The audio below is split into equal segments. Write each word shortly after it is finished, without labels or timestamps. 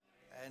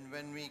And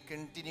when we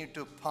continue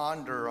to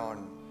ponder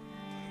on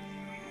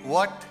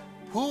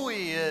who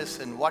He is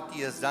and what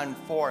He has done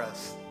for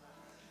us,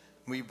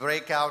 we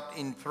break out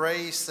in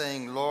praise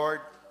saying,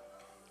 Lord,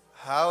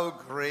 how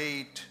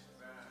great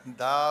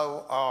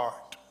Thou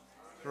art.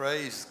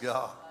 Praise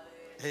God.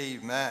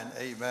 Amen.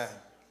 Amen.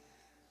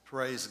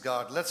 Praise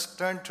God. Let's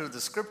turn to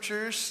the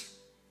scriptures.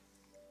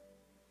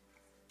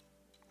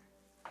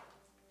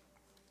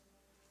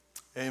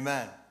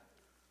 Amen.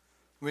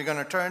 We're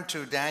going to turn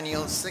to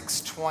Daniel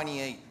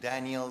 6:28.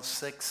 Daniel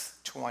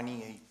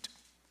 6:28.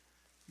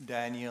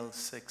 Daniel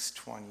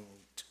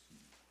 6:28.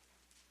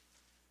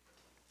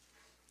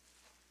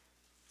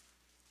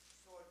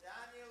 So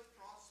Daniel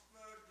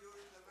prospered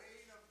during the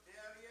reign of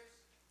Darius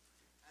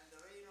and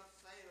the reign of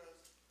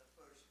Cyrus the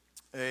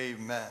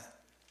Persian. Amen.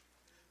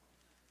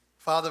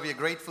 Father, we are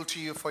grateful to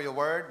You for Your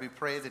word. We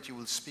pray that You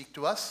will speak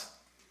to us.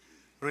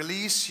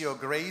 Release Your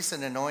grace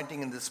and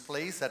anointing in this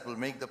place that will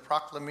make the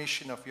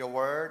proclamation of Your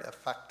word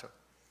effective.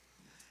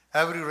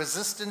 Every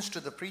resistance to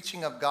the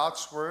preaching of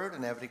God's word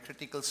and every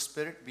critical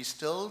spirit be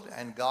stilled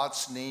and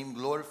God's name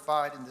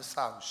glorified in this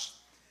house.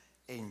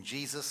 In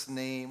Jesus'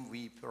 name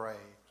we pray.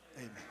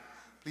 Amen.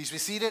 Please be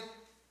seated.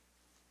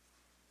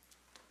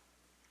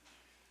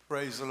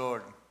 Praise the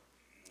Lord.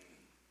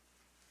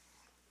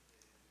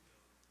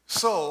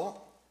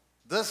 So,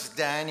 this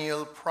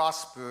Daniel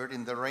prospered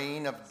in the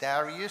reign of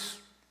Darius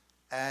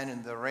and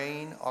in the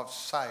reign of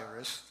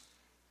Cyrus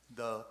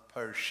the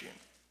Persian.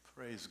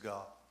 Praise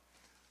God.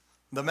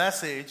 The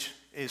message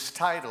is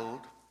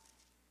titled,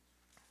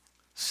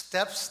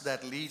 Steps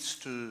That Leads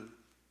to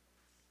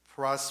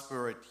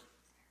Prosperity.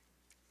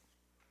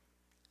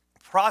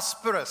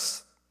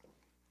 Prosperous.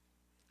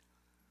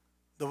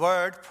 The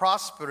word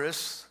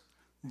prosperous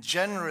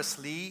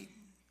generally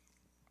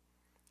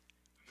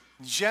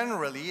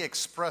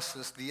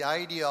expresses the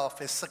idea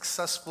of a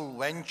successful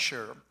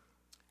venture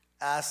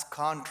as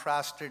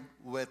contrasted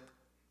with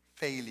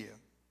failure.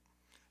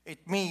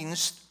 It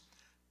means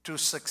to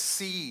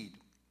succeed,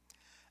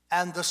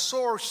 and the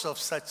source of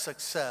such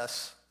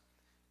success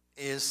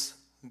is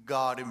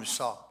God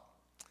Himself.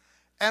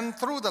 And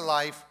through the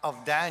life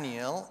of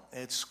Daniel,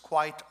 it's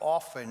quite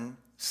often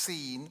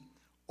seen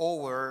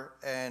over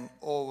and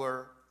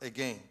over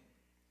again.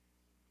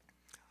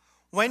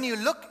 When you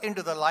look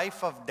into the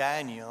life of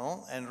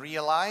Daniel and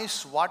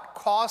realize what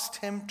caused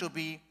him to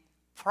be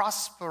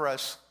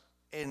prosperous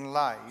in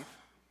life,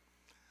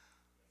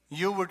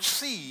 you would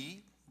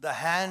see the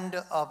hand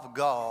of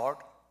God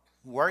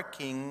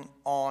working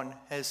on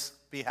his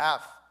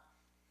behalf.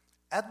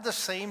 At the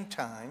same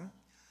time,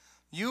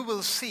 you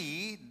will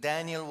see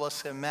Daniel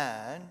was a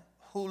man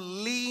who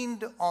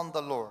leaned on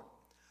the Lord,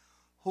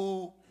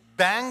 who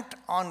banked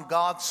on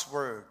God's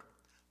word,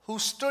 who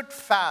stood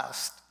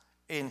fast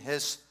in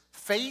his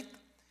faith,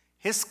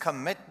 his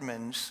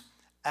commitments,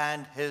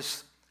 and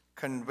his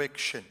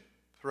conviction.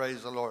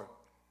 Praise the Lord.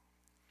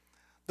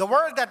 The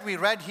word that we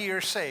read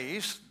here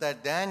says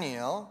that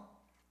Daniel,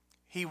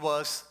 he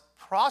was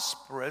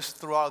prosperous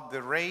throughout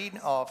the reign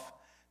of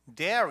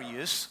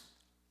Darius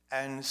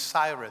and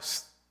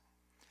Cyrus.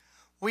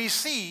 We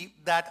see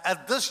that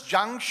at this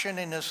junction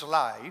in his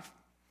life,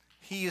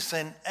 he is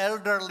an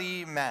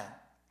elderly man.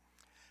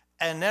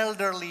 An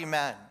elderly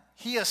man.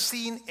 He has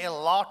seen a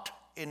lot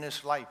in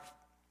his life.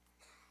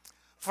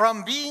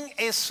 From being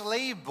a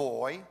slave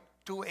boy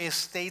to a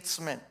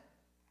statesman.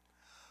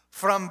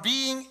 From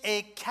being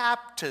a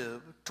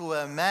captive to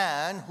a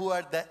man who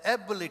had the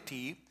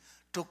ability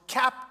to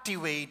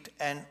captivate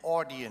an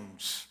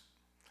audience.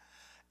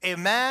 A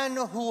man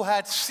who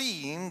had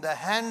seen the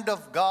hand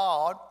of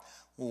God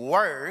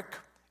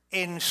work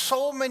in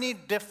so many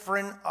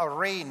different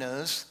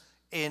arenas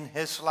in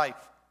his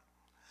life.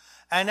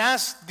 And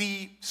as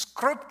the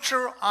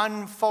scripture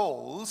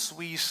unfolds,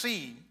 we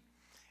see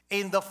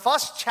in the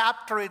first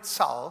chapter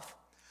itself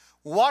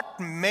what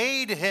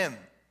made him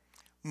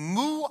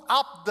move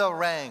up the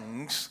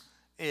ranks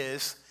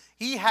is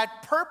he had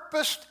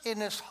purposed in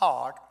his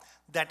heart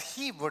that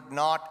he would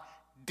not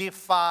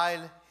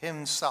defile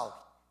himself.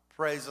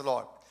 Praise the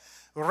Lord.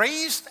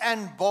 Raised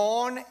and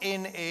born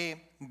in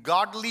a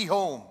godly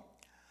home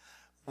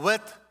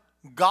with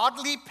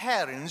godly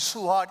parents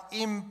who had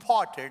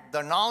imparted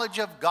the knowledge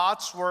of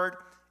God's word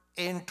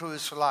into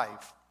his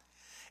life.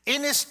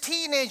 In his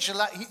teenage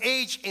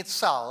age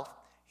itself,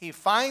 he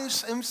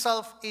finds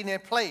himself in a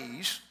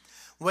place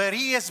where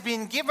he has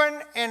been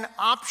given an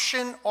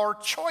option or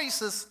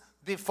choices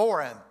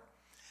before him.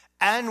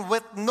 And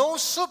with no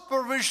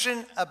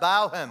supervision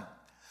about him,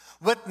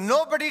 with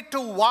nobody to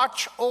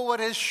watch over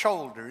his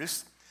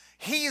shoulders,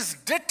 he is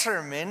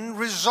determined,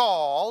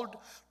 resolved,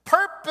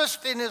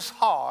 purposed in his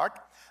heart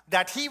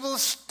that he will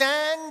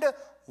stand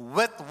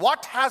with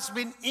what has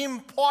been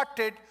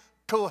imparted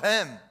to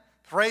him.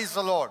 Praise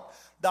the Lord.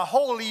 The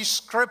Holy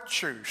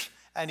Scriptures.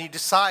 And he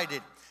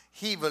decided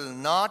he will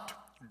not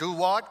do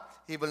what?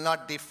 He will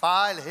not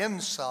defile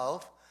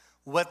himself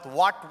with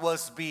what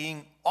was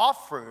being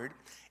offered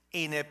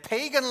in a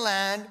pagan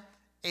land,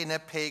 in a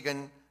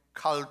pagan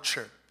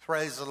culture.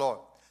 Praise the Lord.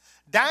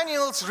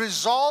 Daniel's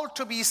resolve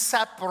to be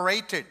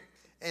separated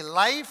a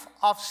life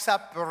of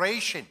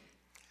separation,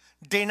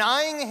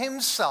 denying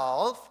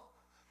himself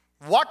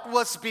what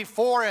was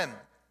before him,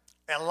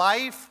 a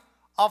life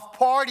of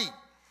party,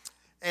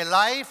 a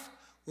life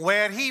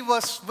where he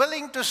was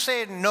willing to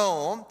say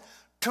no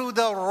to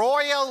the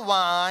royal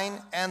wine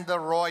and the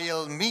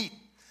royal meat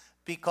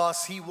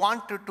because he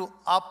wanted to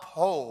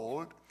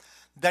uphold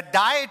the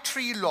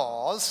dietary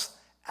laws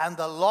and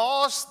the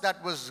laws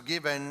that was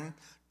given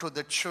to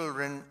the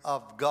children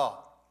of God.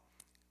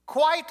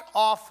 Quite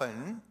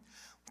often,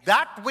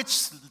 that which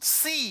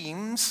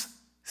seems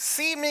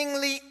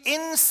seemingly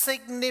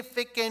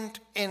insignificant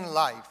in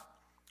life,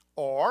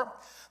 or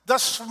the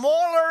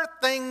smaller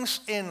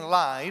things in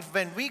life,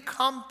 when we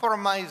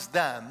compromise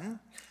them,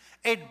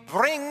 it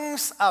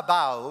brings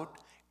about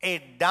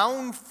a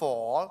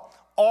downfall,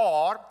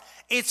 or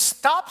it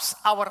stops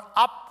our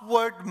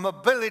upward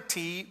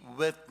mobility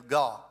with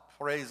God.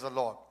 Praise the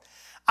Lord.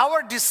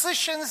 Our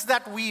decisions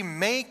that we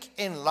make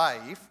in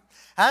life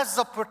has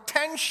the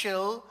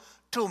potential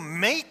to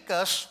make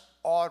us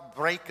or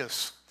break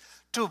us,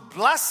 to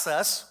bless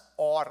us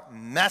or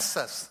mess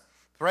us.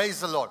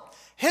 Praise the Lord.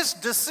 His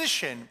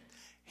decision,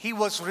 he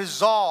was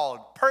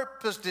resolved,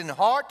 purposed in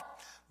heart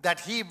that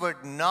he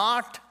would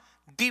not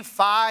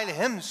defile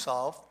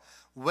himself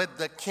with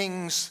the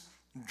king's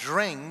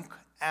drink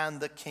and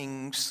the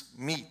king's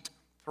meat.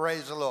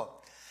 Praise the Lord.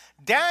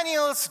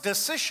 Daniel's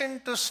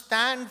decision to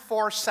stand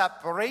for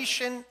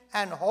separation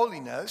and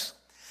holiness,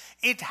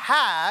 it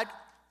had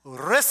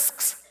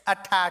risks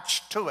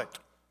attached to it.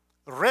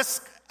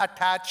 Risk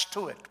attached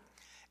to it.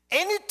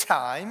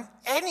 Anytime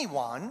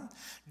anyone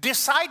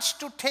decides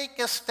to take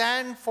a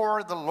stand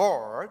for the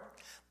Lord,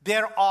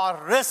 there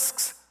are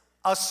risks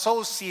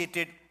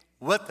associated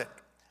with it.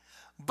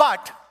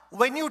 But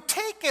when you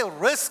take a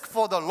risk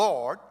for the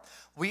Lord,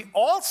 we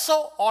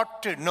also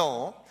ought to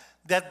know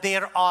that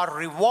there are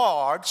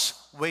rewards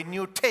when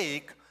you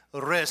take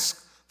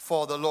risk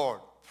for the Lord.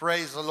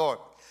 Praise the Lord.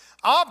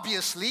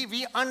 Obviously,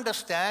 we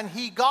understand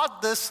he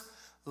got this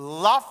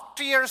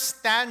loftier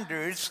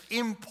standards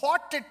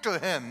imparted to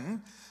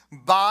him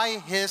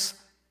by his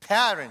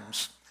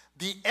parents.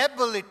 The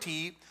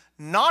ability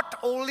not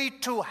only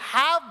to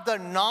have the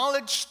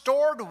knowledge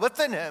stored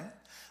within him,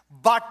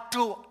 but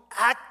to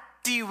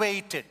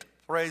activate it.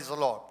 Praise the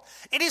Lord.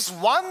 It is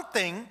one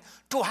thing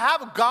to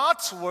have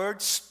God's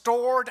word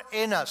stored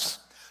in us,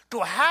 to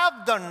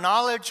have the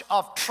knowledge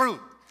of truth.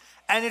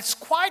 And it's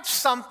quite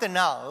something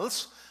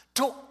else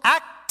to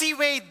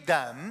activate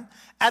them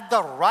at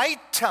the right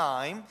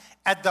time,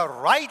 at the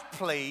right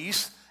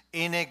place,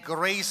 in a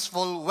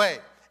graceful way.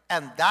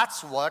 And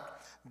that's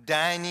what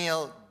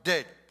Daniel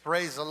did.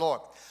 Praise the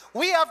Lord.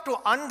 We have to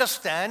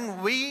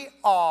understand we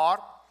are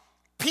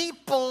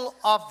people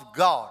of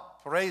God.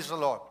 Praise the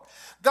Lord.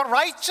 The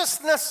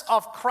righteousness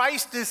of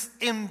Christ is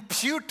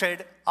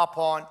imputed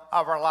upon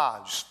our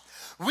lives.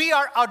 We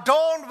are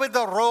adorned with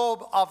the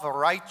robe of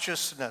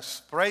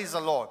righteousness. Praise the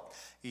Lord.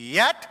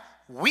 Yet,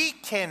 we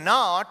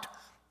cannot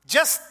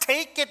just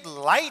take it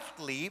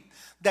lightly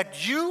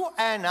that you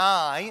and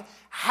I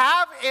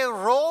have a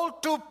role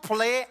to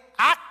play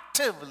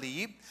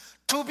actively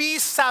to be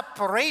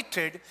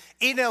separated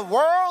in a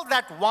world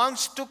that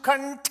wants to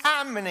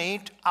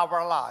contaminate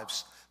our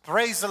lives.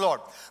 Praise the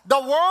Lord. The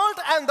world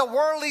and the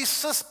worldly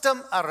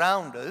system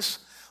around us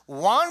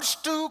wants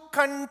to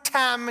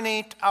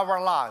contaminate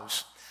our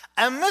lives.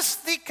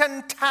 Amidst the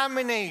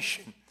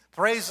contamination,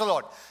 praise the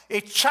Lord,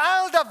 a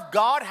child of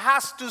God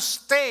has to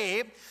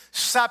stay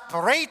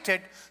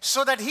separated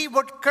so that he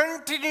would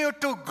continue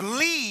to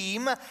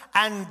gleam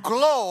and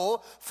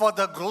glow for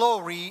the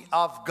glory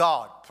of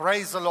God.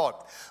 Praise the Lord.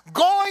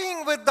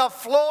 Going with the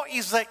flow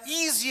is the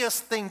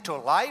easiest thing to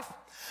life.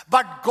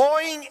 But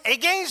going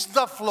against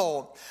the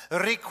flow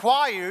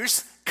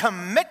requires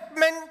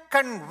commitment,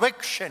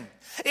 conviction.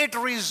 It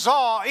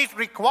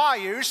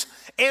requires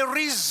a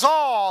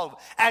resolve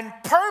and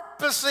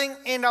purposing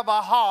in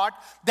our heart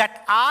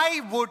that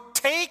I would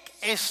take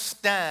a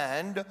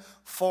stand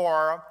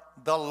for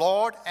the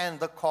Lord and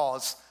the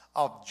cause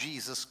of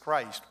Jesus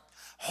Christ.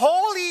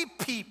 Holy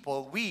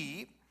people,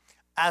 we,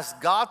 as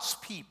God's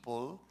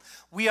people,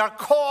 we are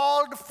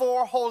called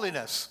for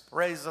holiness.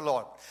 Praise the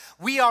Lord.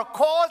 We are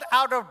called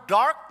out of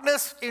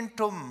darkness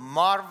into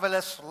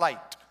marvelous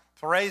light.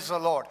 Praise the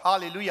Lord.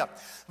 Hallelujah.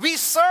 We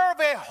serve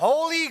a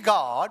holy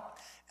God,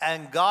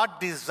 and God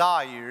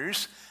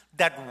desires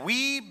that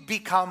we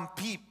become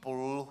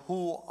people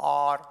who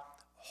are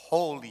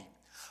holy.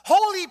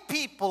 Holy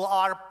people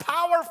are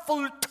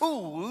powerful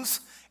tools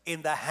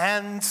in the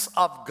hands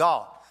of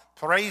God.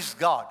 Praise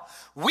God.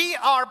 We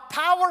are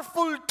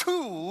powerful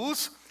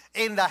tools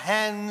in the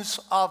hands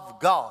of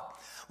God.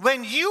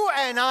 When you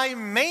and I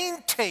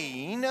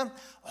maintain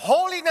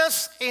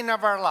holiness in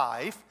our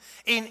life,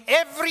 in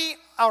every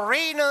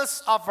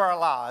arenas of our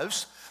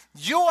lives,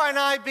 you and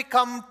I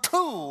become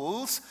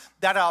tools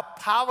that are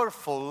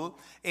powerful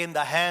in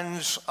the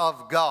hands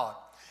of God.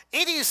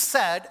 It is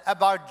said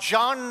about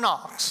John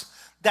Knox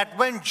that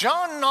when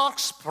John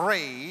Knox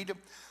prayed,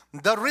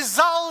 the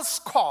results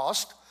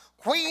caused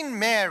Queen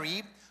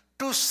Mary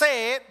to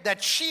say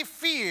that she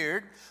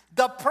feared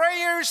the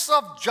prayers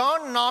of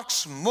John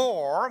Knox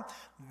more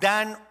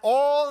than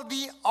all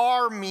the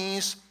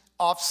armies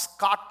of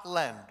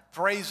Scotland.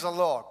 Praise the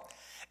Lord.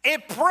 A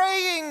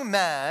praying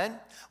man,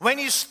 when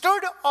he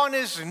stood on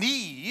his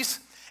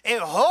knees, a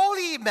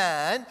holy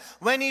man,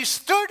 when he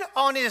stood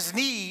on his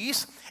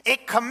knees, a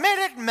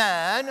committed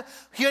man,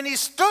 when he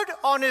stood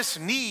on his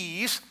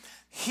knees,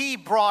 he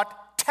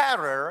brought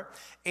terror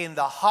in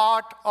the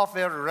heart of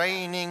a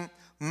reigning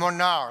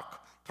monarch.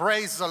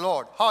 Praise the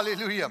Lord.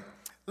 Hallelujah.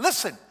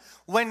 Listen,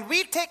 when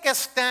we take a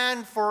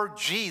stand for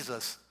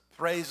Jesus,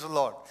 praise the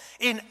Lord,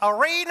 in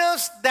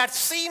arenas that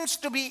seems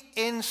to be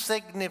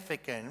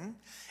insignificant,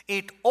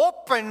 it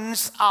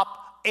opens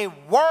up a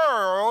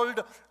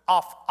world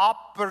of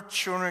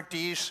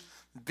opportunities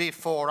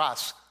before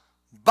us.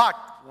 But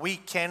we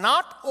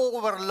cannot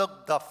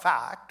overlook the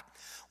fact,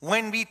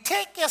 when we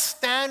take a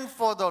stand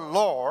for the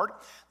Lord,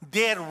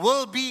 there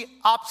will be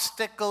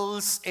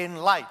obstacles in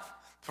life.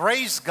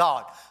 Praise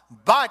God.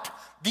 But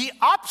the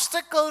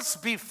obstacles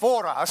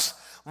before us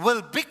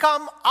will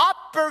become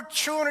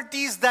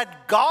opportunities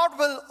that God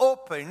will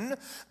open,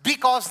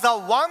 because the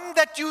one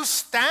that you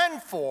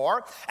stand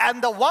for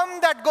and the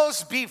one that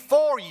goes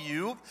before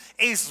you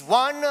is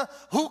one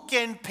who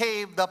can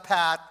pave the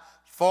path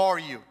for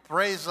you.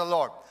 Praise the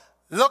Lord.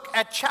 Look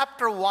at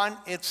chapter 1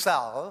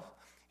 itself.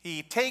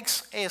 He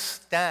takes a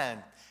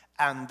stand,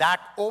 and that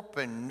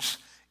opens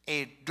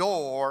a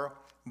door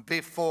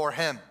before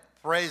him.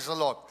 Praise the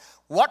Lord.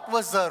 What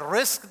was the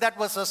risk that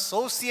was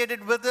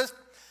associated with this?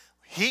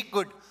 He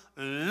could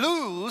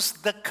lose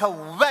the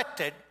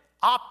coveted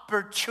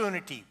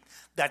opportunity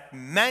that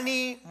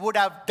many would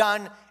have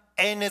done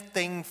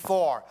anything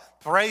for.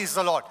 Praise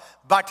the Lord.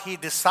 But he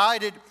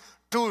decided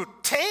to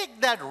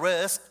take that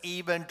risk,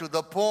 even to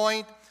the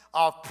point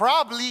of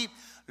probably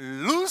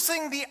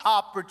losing the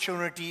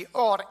opportunity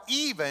or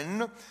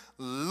even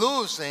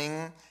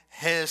losing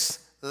his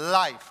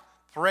life.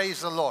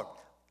 Praise the Lord.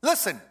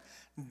 Listen,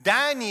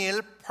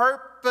 Daniel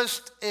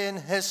purposed in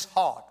his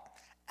heart,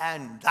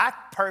 and that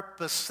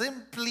purpose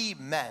simply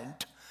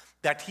meant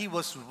that he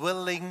was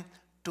willing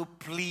to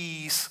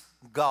please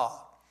God.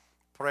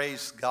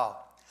 Praise God.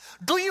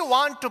 Do you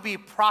want to be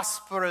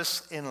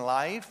prosperous in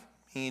life?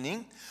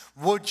 Meaning,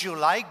 would you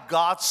like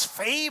God's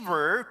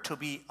favor to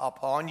be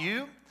upon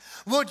you?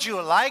 Would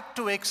you like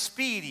to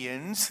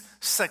experience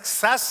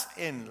success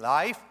in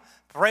life?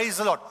 Praise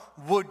the Lord.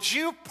 Would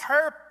you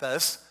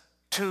purpose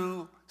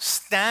to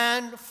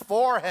stand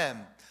for him?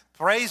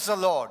 Praise the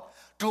Lord.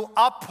 To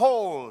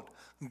uphold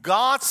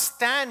God's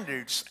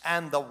standards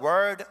and the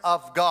word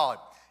of God.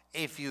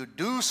 If you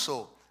do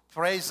so,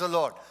 praise the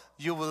Lord,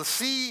 you will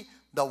see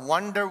the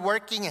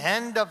wonder-working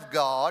hand of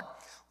God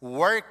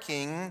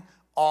working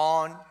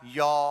on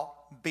your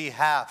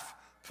behalf.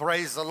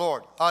 Praise the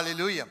Lord.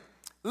 Hallelujah.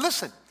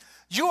 Listen,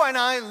 you and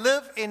I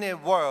live in a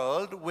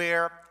world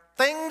where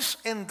things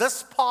in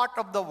this part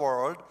of the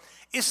world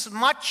is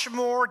much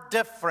more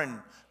different.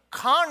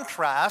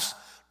 Contrast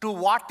to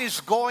what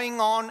is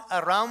going on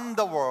around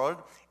the world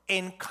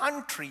in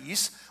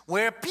countries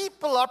where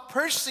people are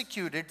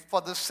persecuted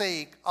for the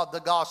sake of the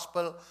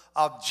gospel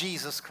of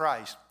Jesus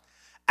Christ.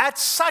 At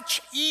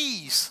such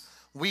ease,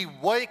 we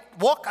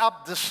woke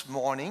up this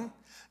morning,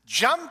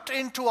 jumped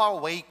into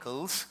our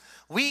vehicles.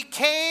 We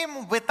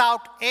came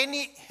without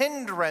any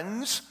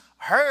hindrance,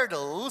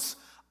 hurdles,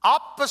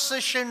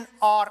 opposition,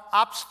 or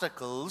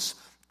obstacles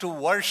to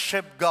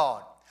worship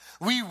God.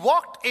 We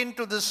walked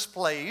into this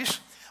place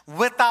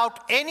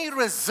without any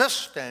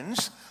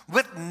resistance,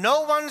 with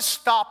no one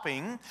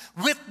stopping,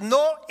 with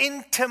no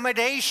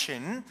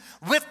intimidation,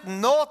 with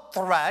no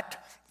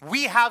threat.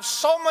 We have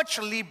so much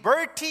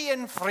liberty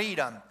and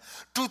freedom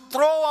to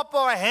throw up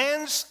our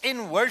hands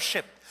in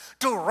worship,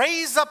 to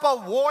raise up a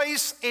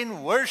voice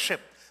in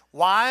worship,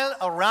 while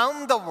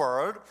around the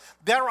world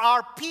there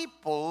are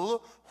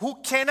people who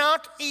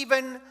cannot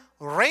even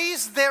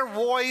raise their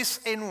voice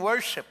in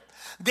worship.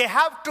 They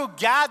have to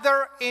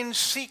gather in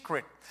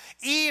secret.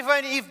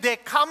 Even if they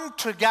come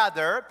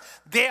together,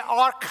 they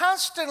are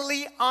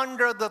constantly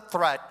under the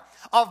threat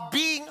of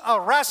being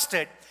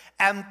arrested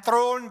and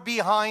thrown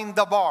behind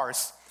the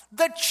bars.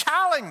 The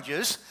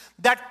challenges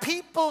that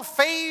people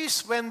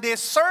face when they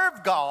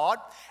serve God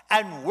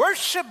and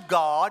worship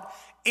God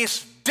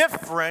is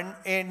different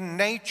in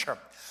nature.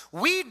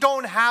 We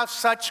don't have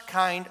such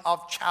kind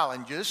of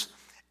challenges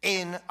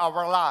in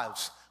our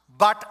lives.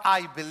 But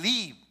I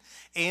believe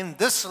in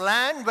this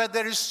land where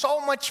there is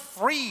so much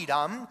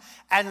freedom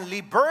and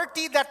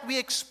liberty that we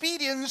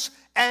experience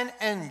and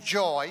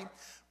enjoy,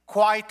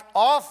 quite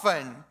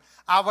often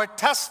our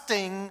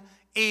testing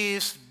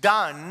is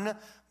done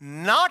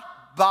not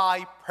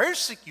by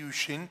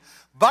persecution,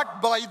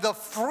 but by the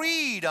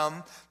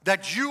freedom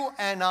that you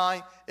and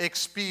I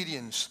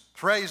experience.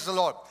 Praise the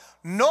Lord.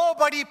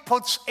 Nobody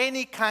puts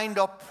any kind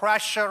of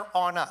pressure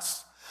on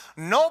us.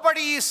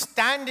 Nobody is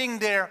standing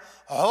there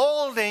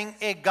holding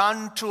a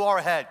gun to our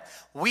head.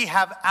 We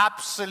have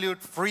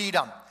absolute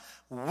freedom.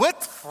 With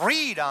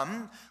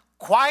freedom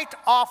quite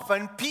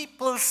often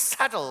people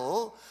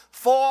settle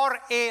for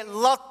a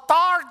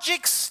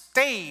lethargic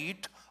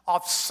state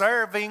of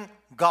serving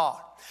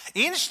God.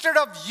 Instead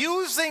of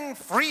using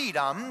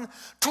freedom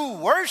to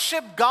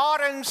worship God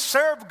and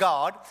serve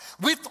God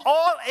with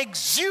all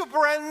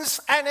exuberance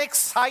and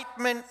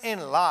excitement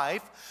in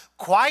life,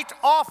 quite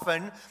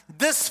often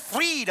this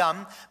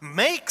freedom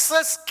makes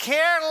us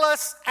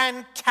careless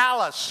and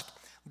calloused.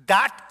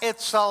 That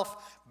itself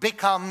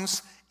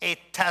becomes a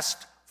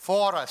test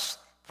for us.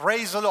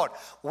 Praise the Lord.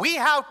 We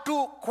have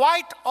to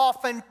quite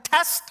often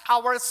test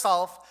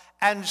ourselves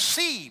and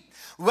see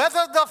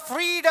whether the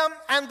freedom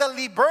and the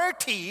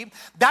liberty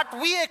that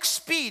we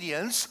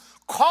experience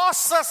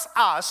causes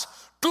us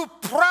to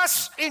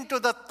press into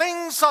the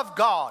things of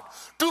God,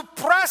 to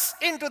press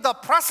into the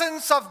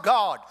presence of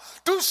God,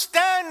 to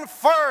stand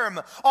firm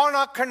on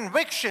our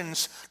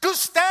convictions, to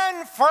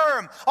stand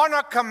firm on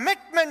our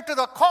commitment to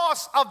the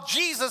cause of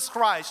Jesus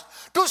Christ,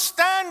 to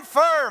stand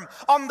firm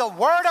on the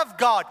Word of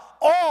God,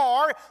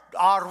 or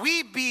are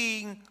we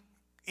being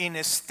in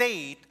a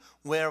state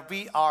where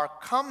we are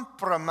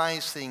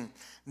compromising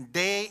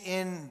day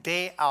in,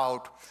 day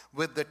out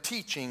with the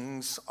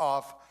teachings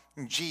of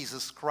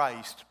Jesus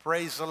Christ?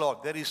 Praise the Lord.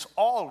 There is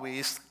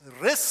always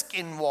risk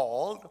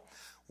involved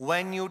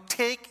when you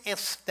take a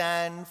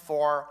stand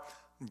for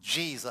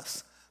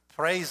Jesus.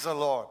 Praise the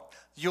Lord.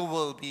 You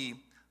will be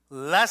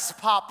less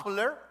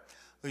popular.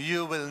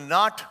 You will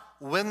not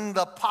win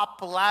the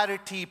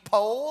popularity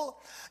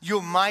poll.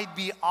 You might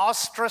be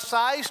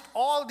ostracized.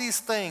 All these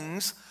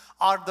things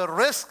are the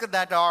risks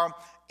that are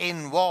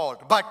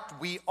involved. But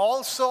we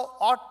also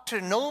ought to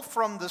know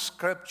from the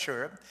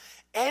scripture,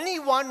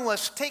 anyone who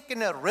has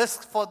taken a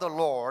risk for the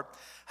Lord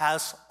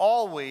has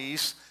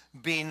always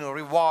been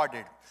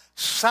rewarded.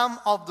 Some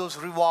of those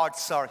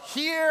rewards are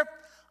here,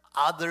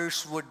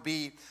 others would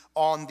be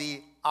on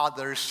the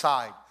other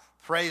side.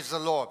 Praise the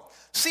Lord.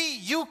 See,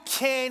 you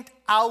can't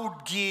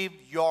outgive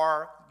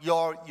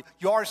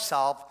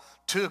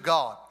yourself to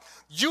God.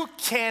 You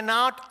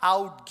cannot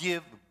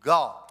outgive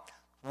God.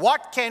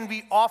 What can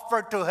we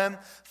offer to Him?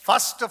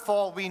 First of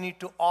all, we need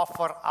to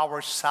offer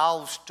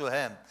ourselves to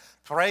Him.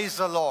 Praise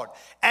the Lord.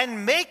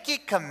 And make a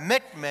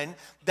commitment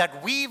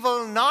that we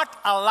will not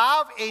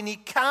allow any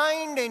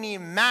kind, any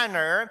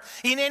manner,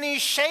 in any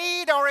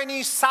shade or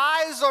any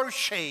size or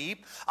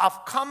shape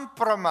of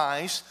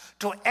compromise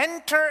to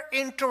enter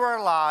into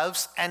our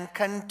lives and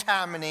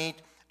contaminate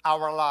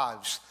our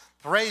lives.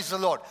 Praise the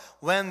Lord.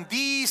 When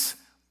these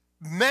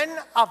men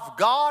of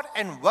God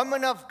and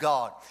women of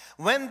God,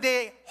 when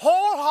they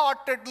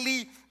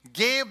wholeheartedly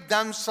gave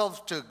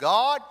themselves to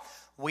God,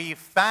 we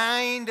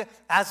find,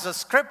 as the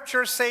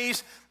scripture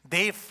says,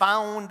 they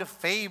found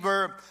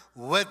favor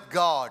with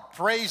God.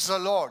 Praise the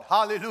Lord.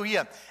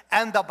 Hallelujah.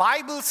 And the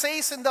Bible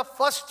says in the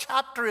first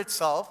chapter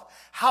itself,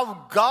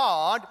 how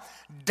God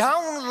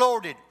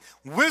downloaded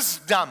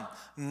wisdom,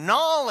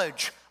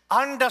 knowledge,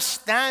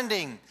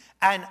 understanding,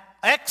 and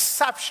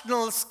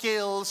exceptional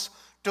skills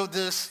to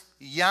this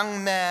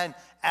young man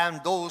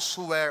and those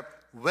who were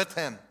with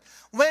him.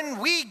 When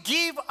we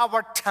give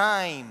our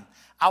time,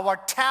 our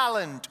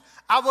talent,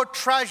 our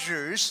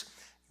treasures,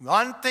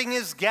 one thing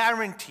is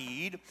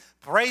guaranteed.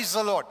 Praise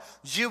the Lord.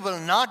 You will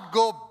not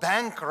go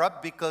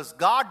bankrupt because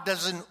God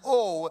doesn't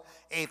owe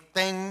a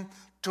thing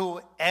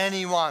to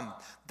anyone.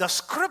 The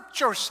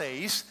scripture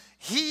says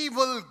He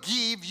will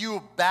give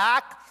you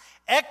back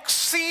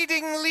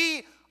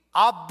exceedingly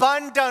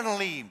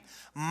abundantly,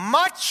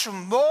 much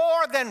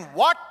more than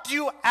what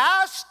you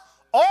ask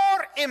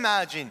or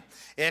imagine,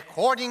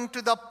 according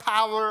to the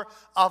power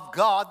of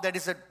God that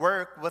is at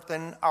work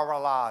within our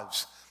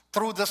lives.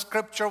 Through the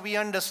scripture we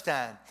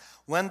understand,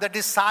 when the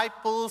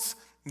disciples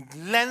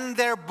lent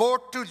their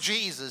boat to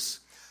Jesus,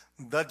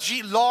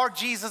 the Lord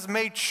Jesus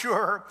made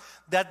sure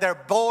that their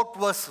boat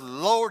was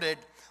loaded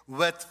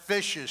with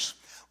fishes.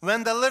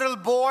 When the little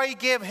boy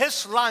gave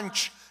his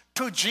lunch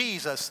to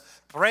Jesus,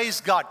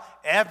 praise God,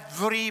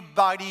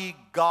 everybody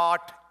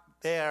got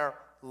their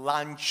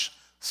lunch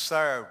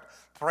served.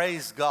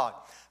 Praise God.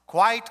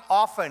 Quite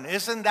often,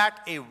 isn't that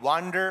a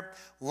wonder?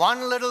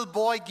 One little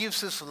boy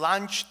gives his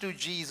lunch to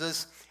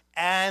Jesus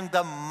and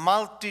the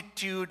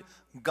multitude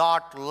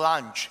got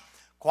lunch.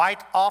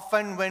 Quite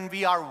often when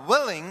we are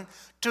willing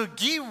to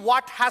give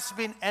what has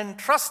been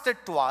entrusted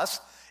to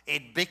us,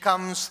 it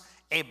becomes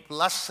a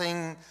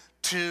blessing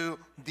to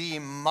the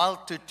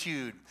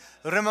multitude.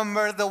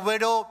 Remember the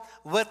widow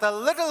with a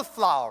little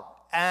flour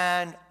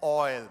and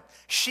oil.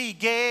 She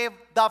gave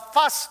the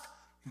first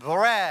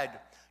bread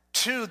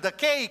to the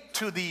cake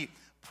to the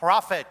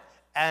prophet,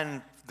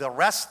 and the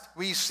rest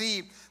we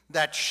see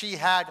that she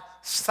had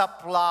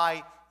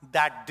supply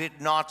that did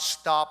not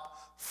stop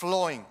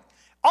flowing.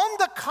 On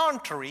the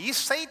contrary,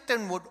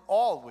 Satan would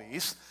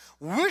always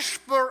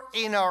whisper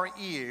in our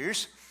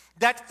ears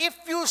that if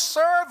you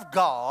serve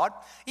God,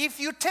 if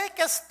you take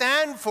a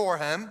stand for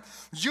Him,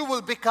 you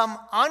will become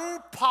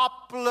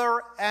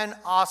unpopular and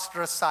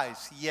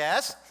ostracized.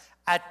 Yes,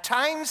 at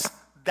times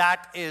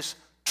that is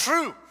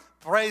true.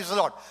 Praise the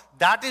Lord.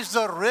 That is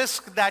the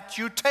risk that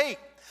you take.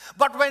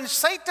 But when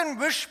Satan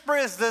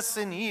whispers this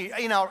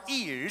in our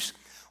ears,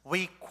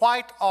 we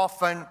quite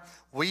often,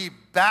 we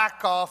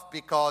back off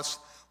because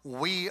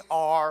we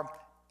are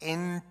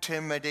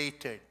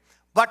intimidated.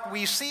 But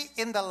we see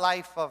in the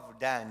life of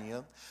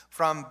Daniel,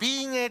 from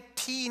being a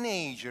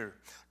teenager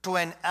to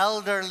an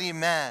elderly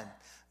man,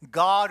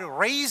 God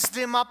raised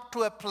him up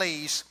to a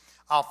place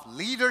of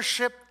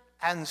leadership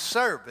and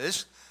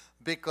service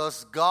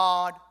because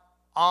God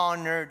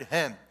honored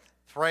him.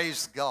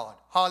 Praise God.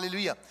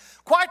 Hallelujah.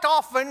 Quite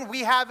often we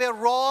have a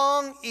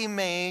wrong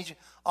image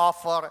of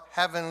our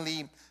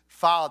Heavenly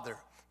Father.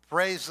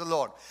 Praise the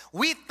Lord.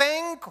 We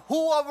think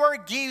whoever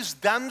gives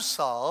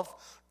themselves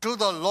to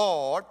the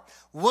Lord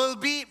will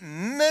be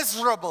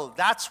miserable.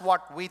 That's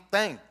what we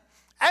think.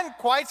 And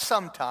quite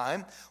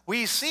sometime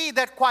we see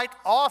that quite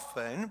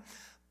often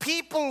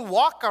people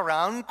walk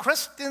around,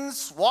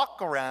 Christians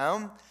walk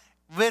around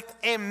with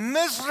a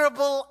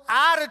miserable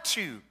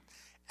attitude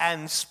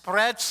and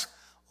spreads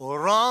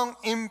wrong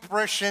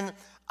impression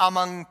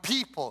among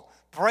people.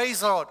 Praise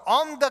the Lord.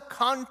 On the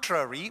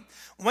contrary,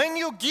 when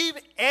you give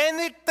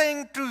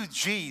anything to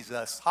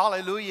Jesus,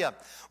 hallelujah,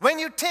 when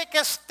you take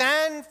a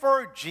stand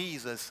for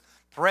Jesus,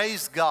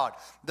 praise God,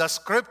 the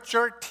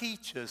scripture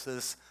teaches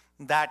us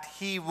that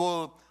he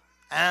will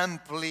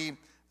amply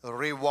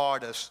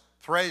reward us.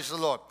 Praise the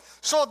Lord.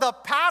 So the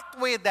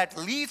pathway that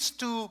leads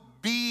to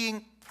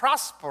being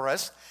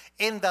prosperous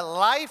in the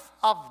life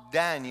of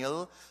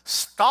Daniel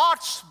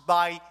starts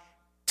by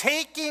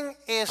taking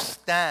a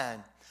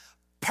stand,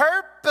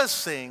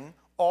 purposing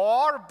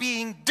or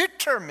being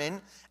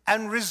determined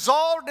and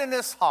resolved in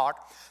his heart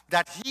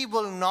that he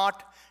will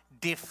not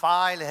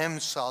defile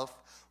himself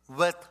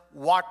with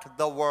what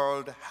the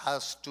world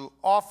has to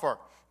offer.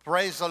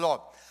 Praise the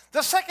Lord.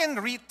 The second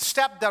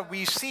step that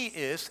we see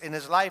is in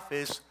his life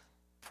is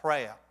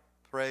prayer.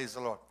 Praise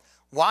the Lord.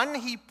 One,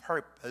 he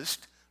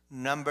purposed.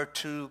 Number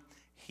two,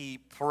 he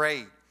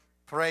prayed.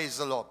 Praise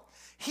the Lord.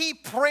 He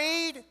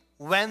prayed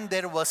when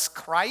there was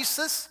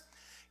crisis.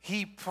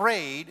 He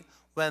prayed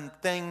when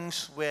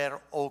things were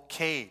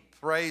okay.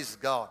 Praise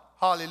God.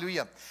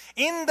 Hallelujah.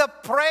 In the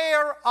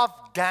prayer of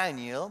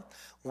Daniel,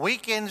 we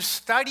can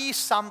study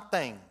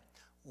something.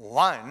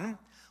 One,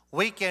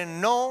 we can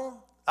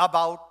know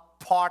about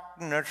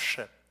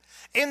partnership.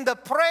 In the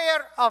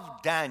prayer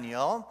of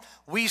Daniel,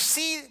 we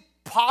see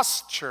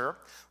posture,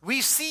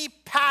 we see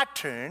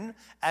pattern,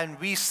 and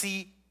we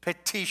see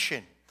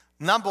petition.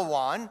 Number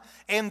one,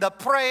 in the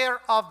prayer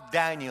of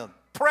Daniel,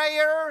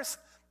 prayers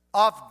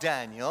of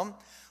Daniel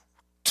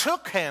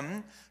took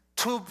him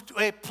to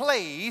a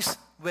place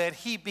where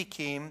he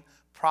became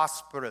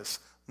prosperous.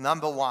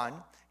 Number one,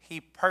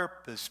 he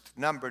purposed.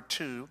 Number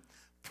two,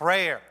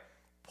 prayer,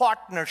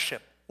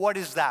 partnership. What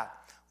is that?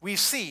 We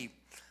see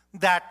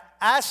that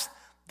as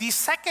the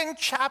second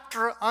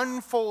chapter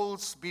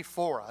unfolds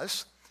before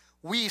us,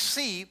 we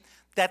see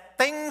that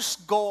things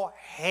go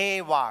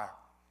haywire.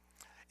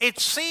 It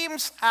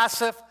seems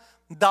as if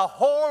the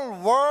whole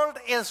world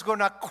is going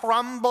to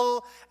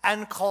crumble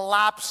and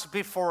collapse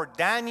before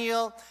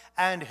Daniel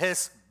and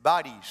his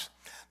buddies.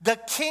 The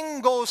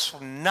king goes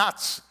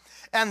nuts,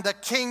 and the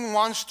king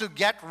wants to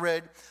get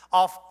rid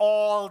of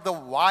all the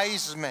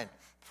wise men.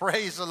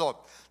 Praise the Lord.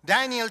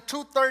 Daniel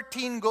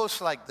 2:13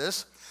 goes like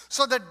this.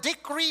 So the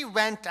decree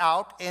went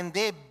out, and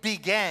they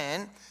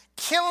began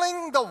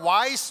killing the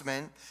wise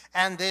men,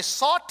 and they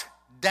sought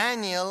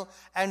Daniel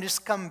and his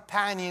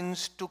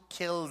companions to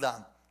kill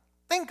them.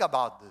 Think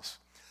about this.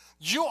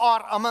 You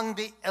are among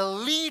the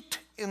elite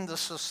in the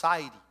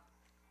society.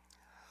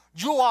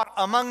 You are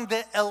among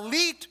the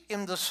elite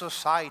in the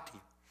society.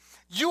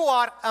 You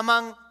are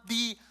among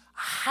the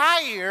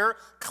higher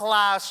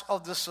class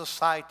of the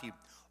society.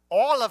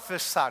 All of a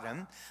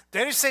sudden,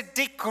 there is a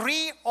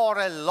decree or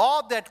a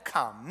law that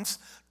comes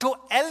to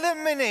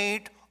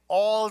eliminate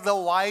all the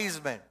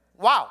wise men.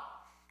 Wow.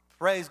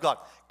 Praise God.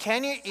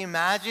 Can you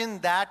imagine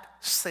that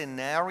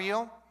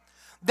scenario?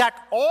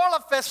 That all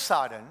of a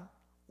sudden,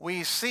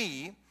 we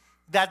see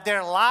that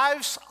their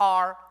lives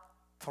are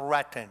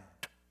threatened.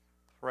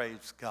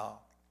 Praise God.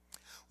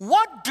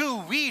 What do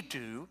we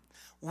do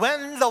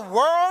when the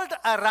world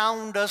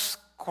around us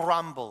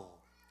crumble?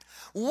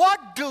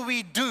 What do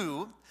we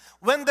do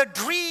when the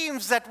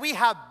dreams that we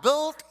have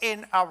built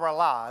in our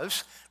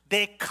lives,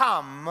 they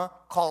come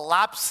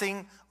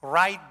collapsing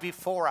right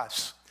before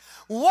us?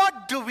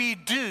 What do we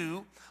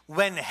do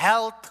when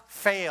health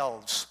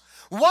fails?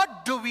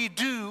 What do we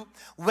do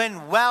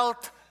when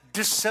wealth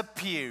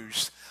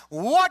disappears?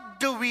 What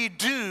do we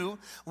do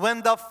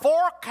when the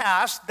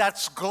forecast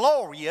that's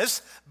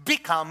glorious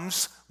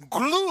becomes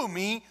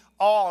gloomy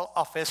all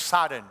of a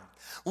sudden?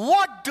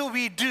 What do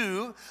we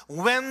do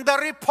when the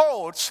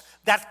reports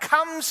that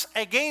comes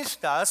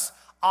against us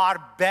are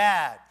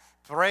bad?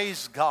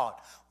 Praise God.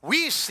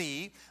 We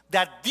see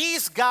that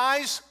these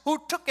guys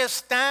who took a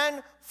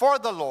stand for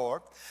the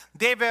Lord,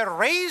 they were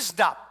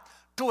raised up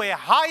to a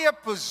higher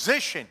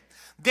position.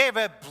 They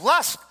were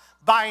blessed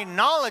by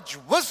knowledge,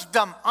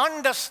 wisdom,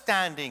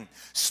 understanding,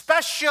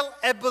 special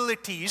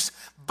abilities,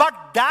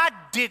 but that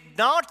did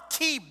not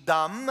keep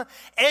them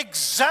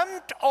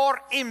exempt or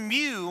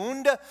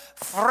immune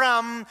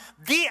from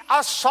the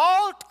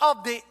assault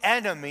of the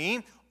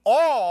enemy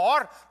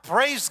or,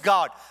 praise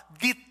God,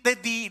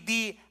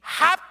 the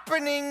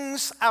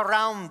happenings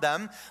around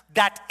them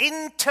that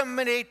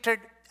intimidated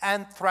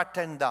and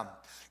threatened them.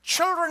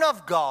 Children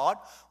of God,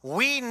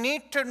 we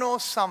need to know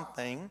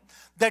something,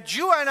 that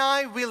you and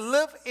I will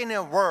live in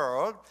a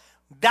world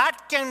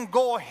that can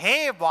go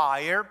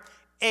haywire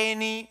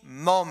any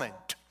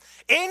moment.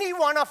 Any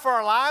one of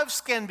our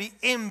lives can be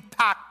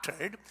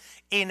impacted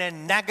in a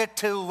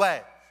negative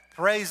way.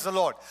 Praise the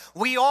Lord.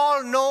 We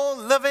all know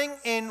living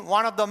in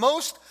one of the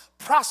most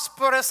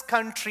prosperous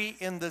country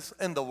in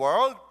the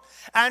world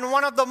and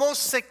one of the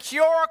most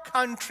secure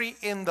country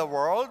in the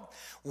world.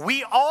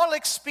 We all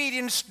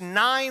experienced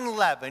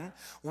 9/11,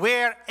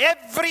 where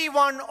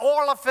everyone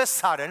all of a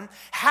sudden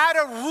had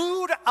a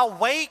rude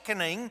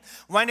awakening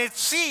when it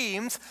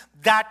seems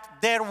that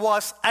there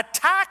was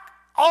attack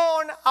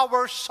on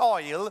our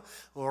soil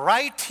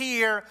right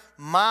here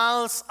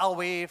miles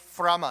away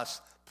from us.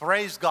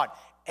 Praise God.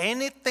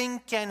 Anything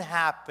can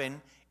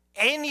happen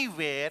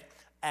anywhere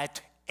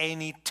at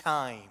any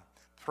time.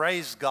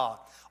 Praise God.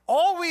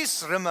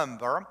 Always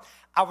remember,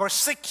 our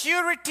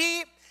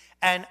security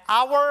and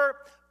our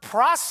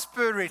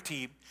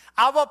prosperity,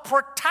 our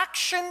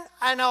protection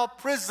and our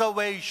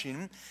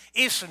preservation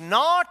is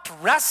not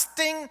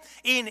resting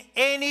in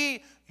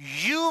any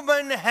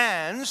human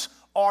hands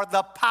or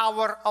the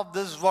power of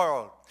this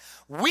world.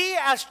 We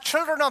as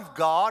children of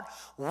God,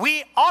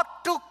 we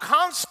ought to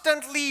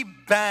constantly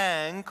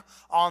bank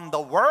on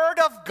the Word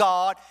of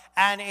God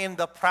and in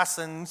the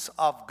presence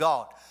of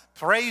God.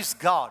 Praise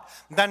God.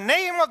 The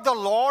name of the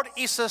Lord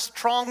is a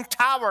strong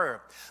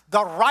tower.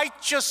 The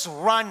righteous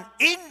run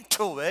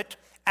into it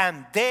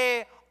and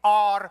they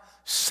are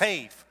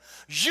safe.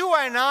 You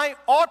and I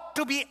ought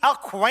to be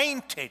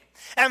acquainted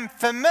and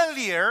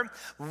familiar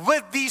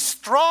with the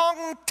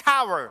strong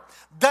tower,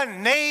 the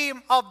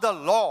name of the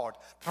Lord.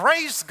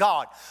 Praise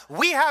God.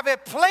 We have a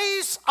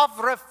place of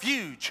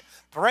refuge.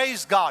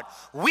 Praise God.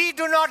 We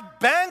do not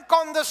bank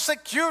on the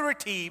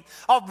security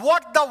of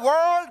what the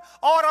world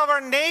or our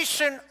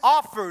nation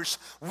offers.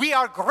 We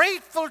are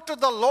grateful to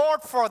the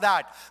Lord for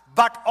that.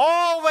 But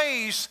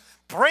always,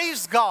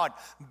 praise God,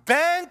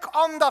 bank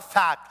on the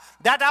fact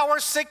that our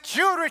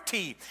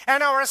security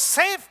and our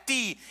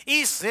safety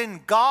is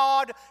in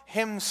God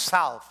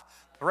Himself.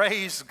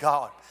 Praise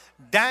God.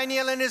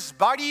 Daniel and his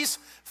buddies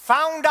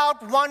found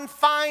out one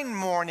fine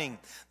morning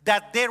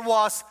that there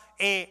was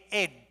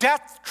a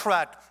death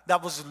threat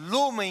that was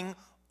looming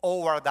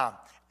over them.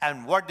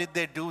 And what did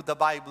they do? The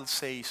Bible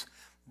says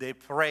they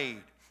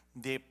prayed.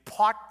 They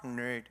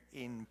partnered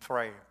in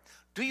prayer.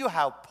 Do you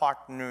have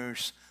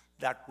partners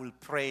that will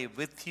pray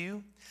with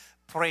you,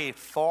 pray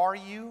for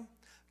you?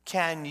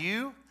 Can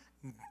you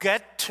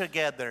get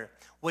together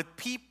with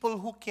people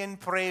who can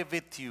pray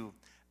with you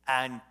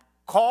and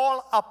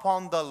call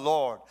upon the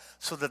Lord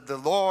so that the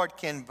Lord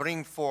can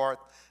bring forth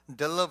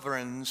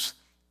deliverance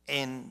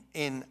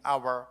in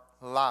our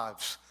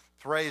lives?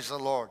 Praise the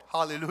Lord.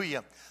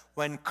 Hallelujah.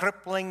 When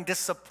crippling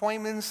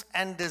disappointments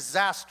and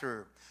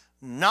disaster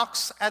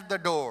knocks at the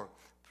door,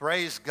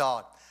 praise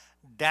God,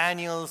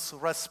 Daniel's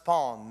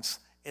response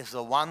is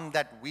the one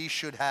that we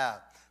should have.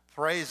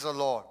 Praise the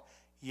Lord.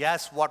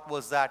 Yes, what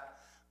was that?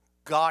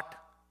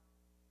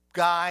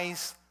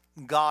 Guys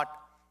got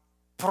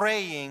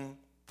praying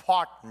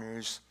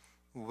partners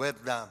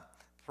with them.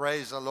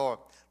 Praise the Lord.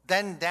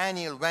 Then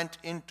Daniel went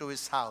into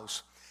his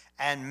house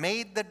and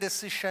made the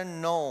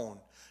decision known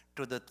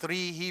to the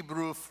 3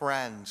 Hebrew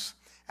friends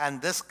and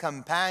this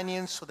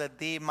companion so that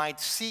they might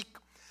seek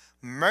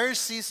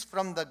mercies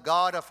from the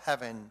God of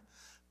heaven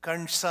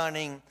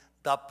concerning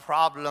the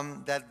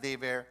problem that they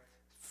were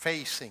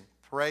facing.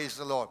 Praise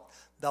the Lord.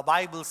 The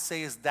Bible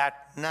says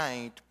that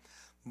night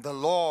the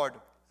Lord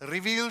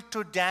revealed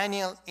to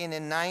Daniel in a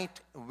night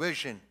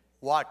vision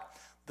what?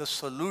 The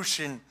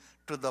solution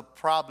to the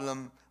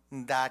problem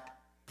that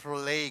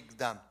plagued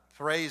them.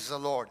 Praise the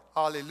Lord.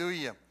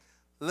 Hallelujah.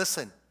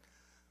 Listen,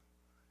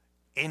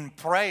 in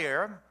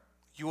prayer,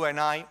 you and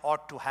I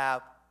ought to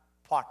have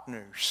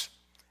partners.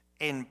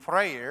 In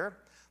prayer,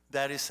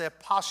 there is a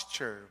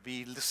posture.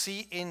 We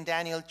see in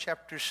Daniel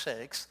chapter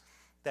 6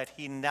 that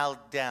he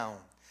knelt down.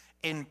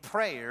 In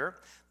prayer,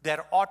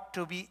 there ought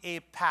to be a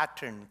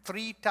pattern.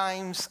 3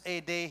 times a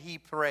day he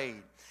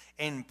prayed.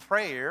 In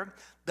prayer,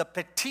 the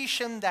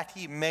petition that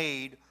he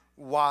made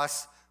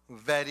was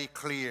very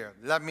clear.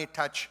 Let me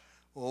touch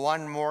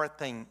one more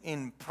thing.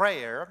 In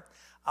prayer,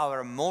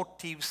 our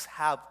motives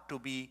have to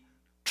be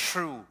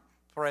true.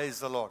 Praise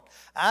the Lord.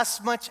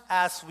 As much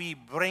as we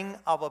bring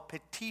our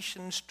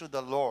petitions to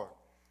the Lord,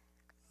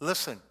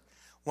 listen,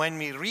 when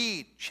we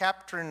read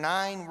chapter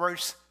 9,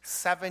 verse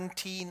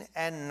 17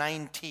 and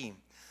 19,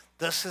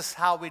 this is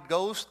how it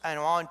goes, and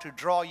I want to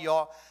draw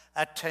your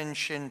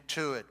attention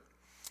to it.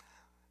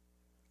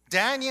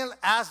 Daniel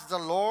asked the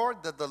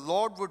Lord that the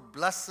Lord would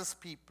bless his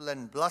people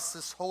and bless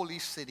his holy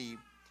city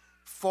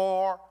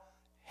for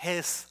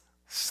his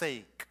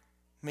sake,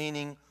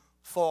 meaning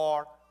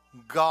for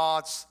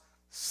God's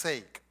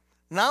sake.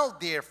 Now,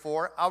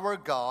 therefore, our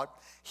God,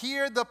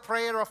 hear the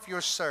prayer of your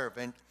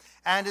servant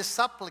and his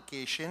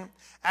supplication,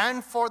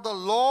 and for the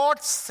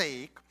Lord's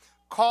sake,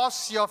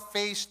 cause your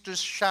face to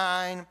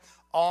shine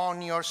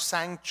on your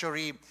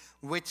sanctuary,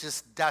 which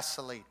is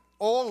desolate.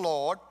 O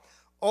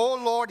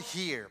Lord,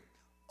 hear.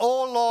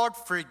 O Lord,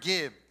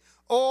 forgive.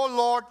 O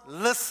Lord,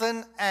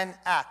 listen and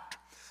act.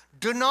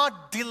 Do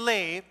not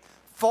delay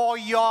for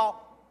your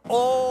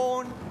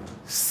own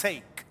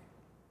sake.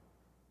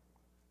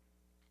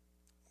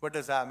 What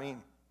does that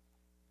mean?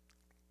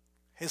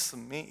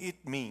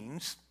 It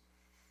means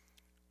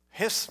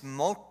his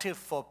motive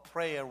for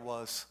prayer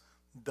was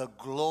the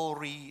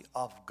glory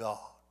of God.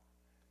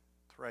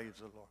 Praise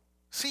the Lord.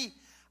 See,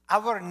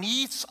 our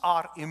needs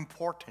are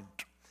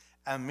important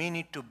and we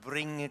need to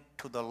bring it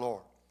to the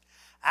Lord.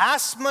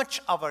 As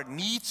much our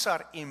needs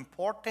are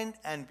important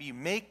and we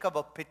make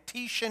our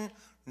petition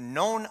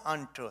known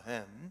unto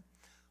him,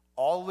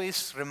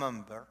 always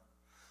remember,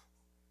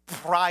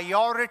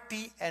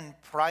 priority and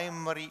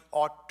primary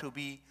ought to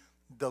be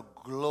the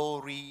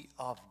glory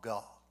of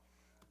God.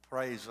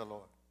 Praise the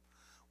Lord.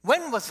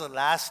 When was the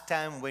last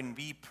time when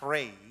we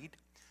prayed,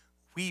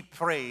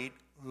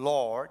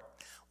 Lord,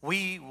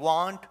 we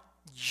want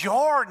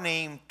your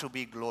name to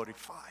be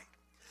glorified.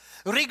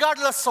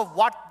 Regardless of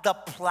what the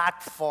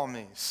platform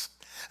is,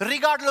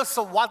 regardless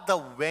of what the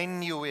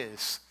venue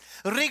is,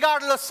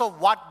 regardless of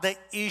what the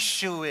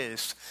issue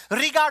is,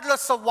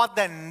 regardless of what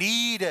the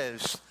need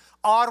is,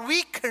 are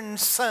we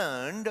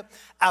concerned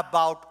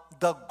about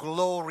the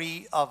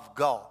glory of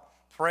God?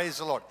 Praise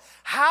the Lord.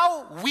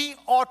 How we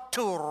ought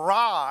to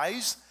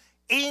rise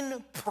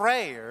in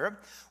prayer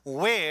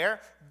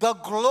where the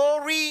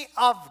glory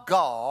of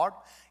God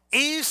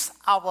is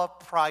our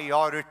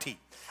priority.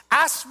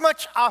 As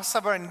much as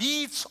our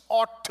needs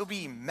ought to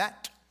be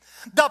met,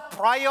 the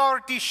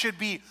priority should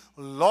be,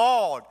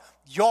 Lord,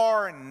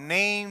 your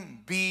name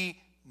be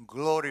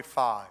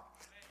glorified.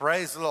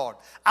 Praise the Lord.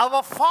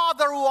 Our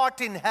Father who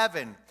art in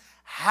heaven,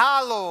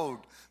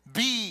 hallowed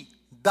be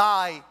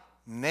thy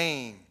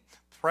name.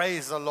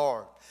 Praise the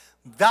Lord.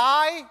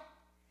 Thy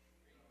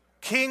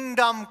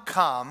kingdom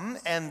come,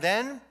 and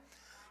then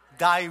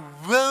thy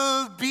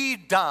will be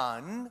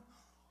done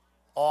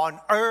on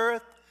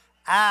earth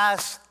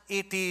as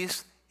it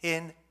is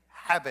in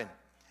heaven.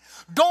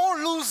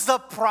 Don't lose the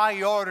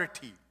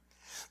priority.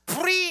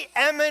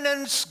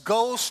 Preeminence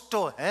goes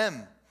to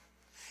him.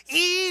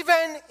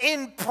 Even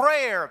in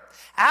prayer,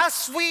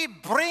 as we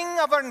bring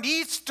our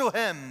needs to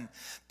him,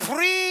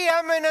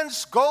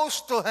 preeminence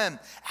goes to him.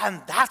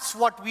 And that's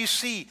what we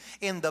see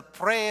in the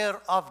prayer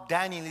of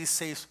Daniel. He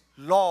says,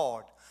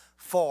 Lord,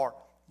 for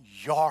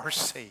your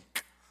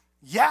sake.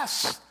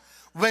 Yes,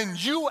 when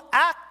you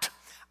act,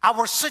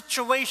 our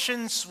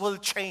situations will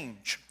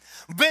change.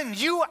 When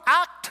you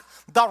act,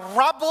 the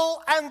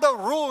rubble and the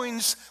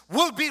ruins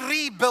will be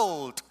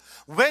rebuilt.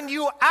 When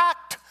you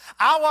act,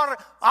 our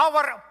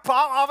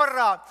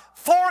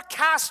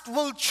forecast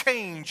will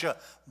change.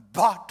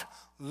 But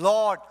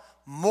Lord,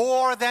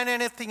 more than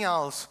anything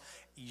else,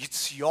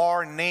 it's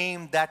your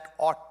name that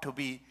ought to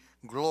be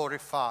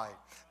glorified.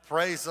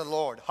 Praise the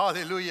Lord.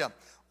 Hallelujah.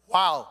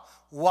 Wow,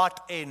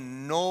 what a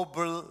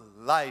noble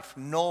life.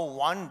 No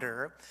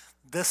wonder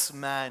this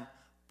man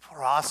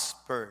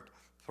prospered.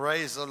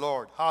 Praise the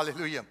Lord.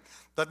 Hallelujah.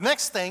 The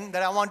next thing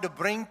that I want to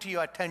bring to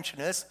your attention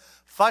is,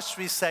 first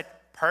we said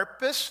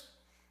purpose,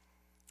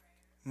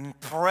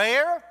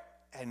 prayer,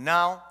 and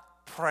now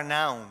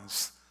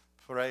pronounce.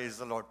 Praise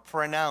the Lord.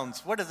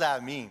 Pronounce. What does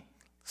that mean?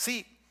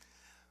 See,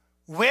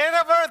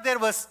 wherever there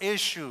was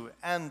issue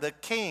and the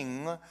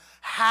king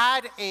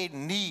had a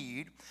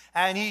need,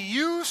 and he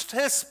used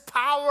his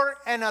power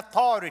and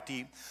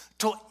authority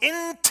to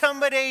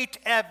intimidate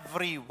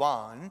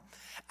everyone,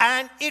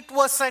 and it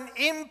was an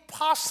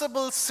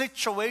impossible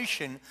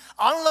situation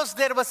unless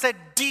there was a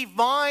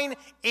divine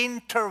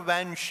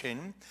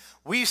intervention.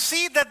 We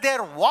see that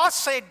there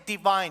was a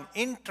divine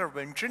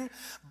intervention,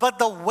 but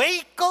the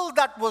vehicle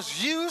that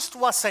was used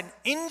was an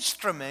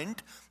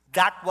instrument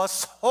that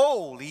was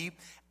holy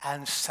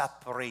and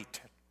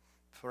separated.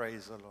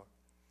 Praise the Lord.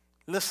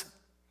 Listen,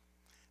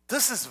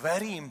 this is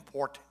very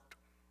important.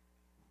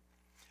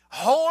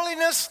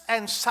 Holiness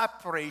and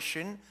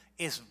separation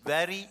is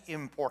very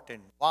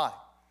important. Why?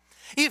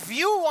 If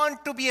you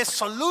want to be a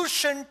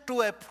solution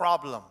to a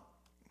problem,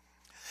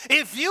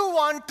 if you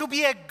want to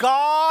be a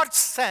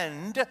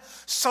God-sent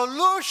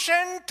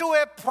solution to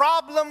a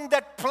problem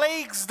that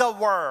plagues the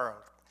world,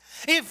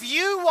 if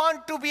you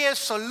want to be a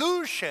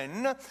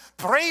solution,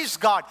 praise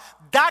God,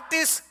 that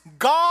is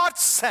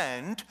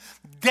God-sent,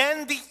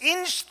 then the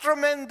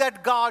instrument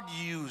that God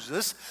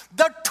uses,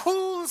 the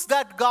tools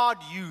that God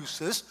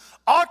uses,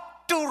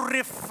 ought to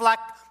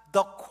reflect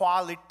the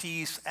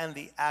qualities and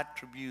the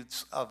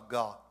attributes of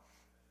God.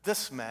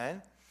 This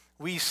man,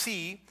 we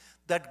see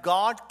that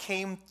God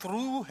came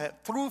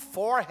through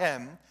for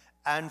him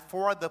and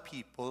for the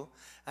people,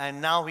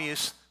 and now he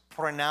is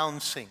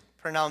pronouncing.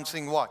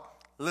 Pronouncing what?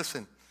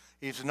 Listen,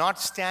 he's not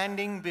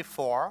standing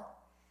before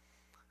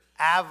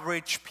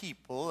average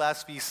people.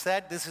 As we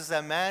said, this is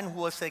a man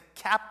who was a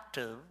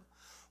captive,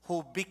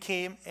 who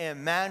became a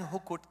man who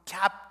could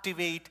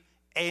captivate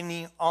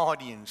any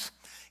audience.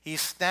 He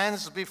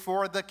stands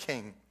before the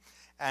king,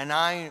 and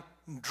I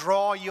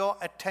draw your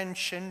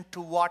attention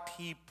to what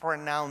he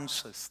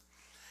pronounces.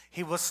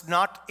 He was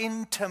not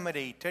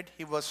intimidated.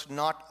 He was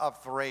not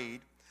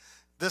afraid.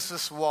 This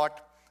is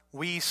what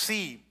we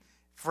see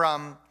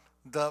from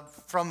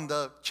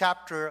the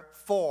chapter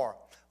 4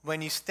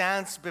 when he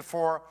stands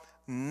before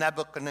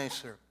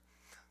Nebuchadnezzar.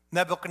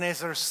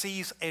 Nebuchadnezzar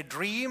sees a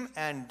dream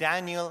and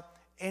Daniel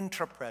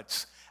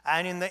interprets.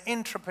 And in the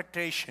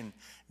interpretation,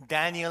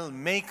 Daniel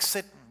makes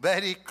it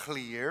very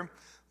clear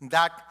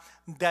that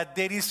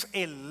there is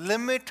a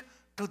limit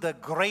to the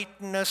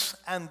greatness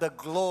and the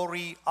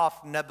glory of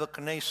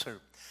Nebuchadnezzar.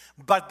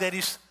 But there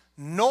is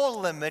no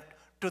limit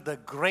to the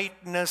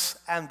greatness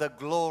and the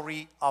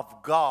glory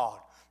of God.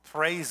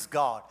 Praise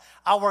God.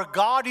 Our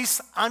God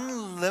is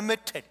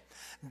unlimited.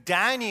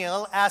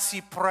 Daniel, as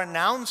he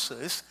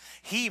pronounces,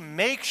 he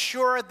makes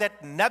sure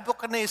that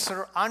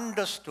Nebuchadnezzar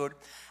understood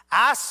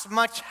as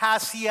much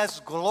as he has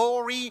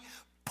glory,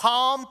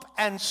 pomp,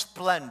 and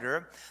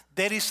splendor,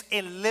 there is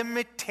a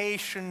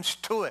limitations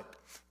to it.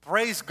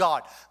 Praise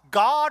God.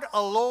 God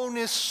alone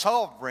is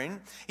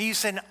sovereign.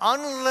 He's an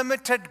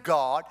unlimited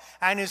God,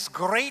 and his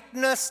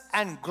greatness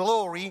and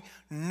glory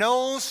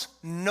knows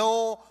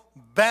no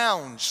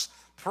bounds.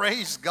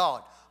 Praise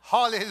God.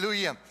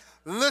 Hallelujah.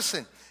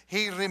 Listen,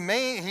 he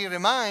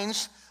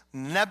reminds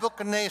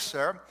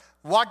Nebuchadnezzar.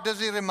 What does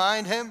he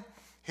remind him?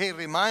 He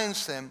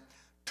reminds him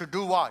to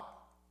do what?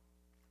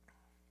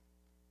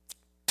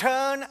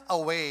 Turn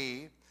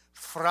away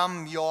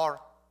from your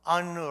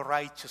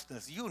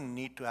unrighteousness. You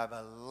need to have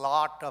a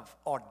lot of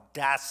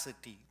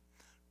audacity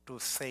to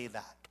say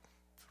that.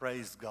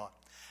 Praise God.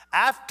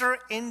 After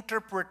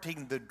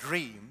interpreting the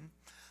dream,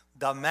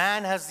 the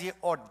man has the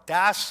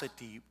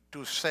audacity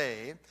to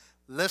say,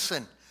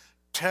 listen,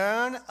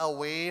 turn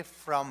away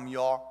from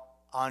your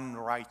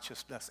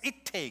unrighteousness.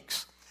 It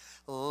takes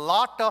a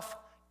lot of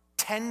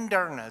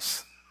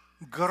tenderness,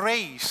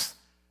 grace,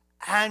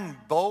 and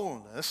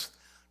boldness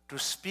to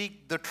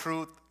speak the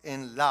truth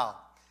in love.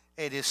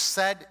 It is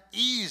said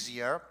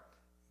easier,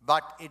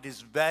 but it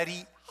is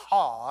very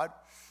hard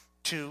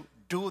to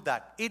do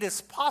that. It is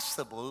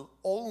possible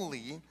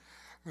only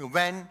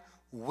when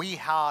we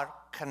are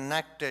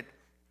connected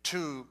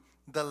to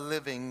the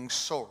living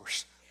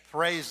source.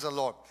 Praise the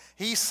Lord.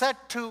 He said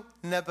to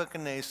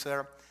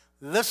Nebuchadnezzar,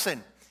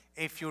 listen,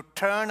 if you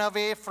turn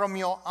away from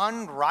your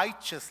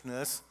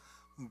unrighteousness,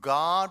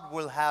 God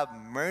will have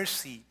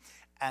mercy,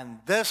 and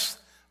this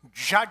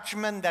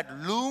judgment that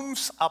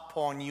looms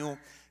upon you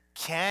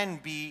can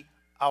be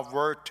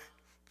averted.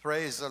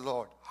 Praise the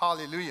Lord.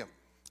 Hallelujah.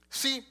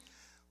 See,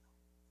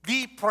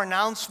 the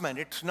pronouncement,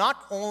 it's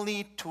not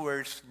only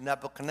towards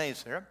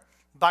Nebuchadnezzar,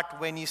 but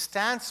when he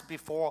stands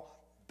before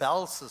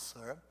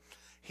Belshazzar,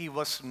 he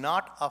was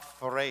not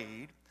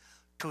afraid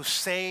to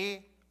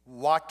say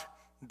what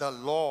the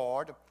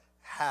Lord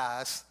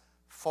has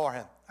for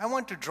him. I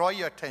want to draw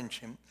your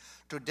attention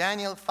to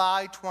Daniel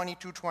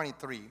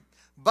 5:22-23.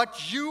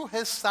 But you,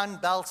 his son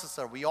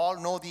Belshazzar, we all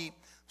know the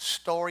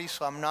story,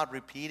 so I'm not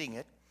repeating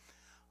it.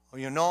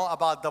 You know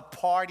about the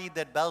party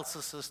that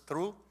Belshazzar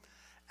threw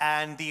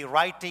and the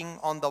writing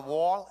on the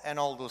wall and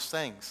all those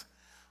things.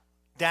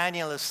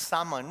 Daniel is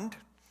summoned,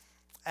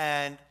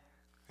 and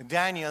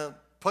Daniel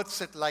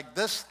puts it like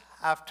this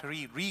after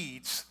he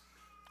reads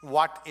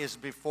what is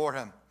before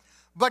him.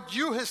 But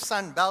you, his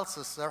son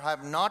Belshazzar,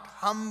 have not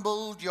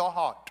humbled your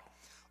heart,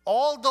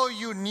 although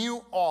you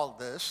knew all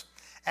this,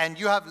 and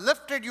you have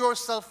lifted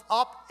yourself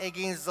up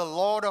against the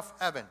Lord of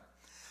heaven.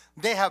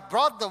 They have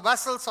brought the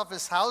vessels of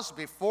his house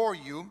before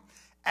you,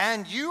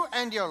 and you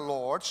and your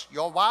lords,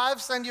 your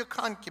wives and your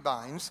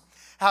concubines,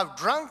 have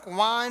drunk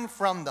wine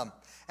from them.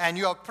 And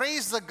you have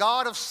praised the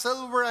God of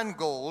silver and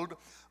gold,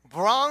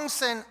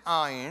 bronze and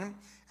iron,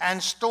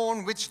 and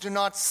stone, which do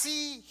not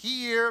see,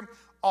 hear,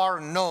 or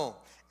know.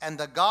 And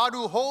the God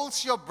who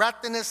holds your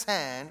breath in his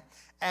hand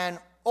and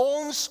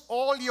owns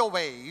all your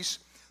ways,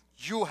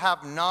 you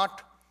have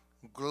not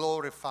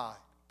glorified.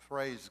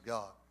 Praise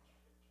God.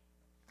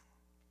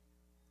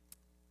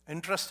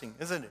 Interesting,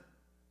 isn't it?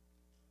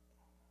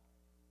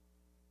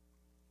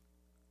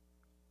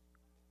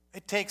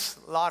 It takes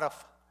a lot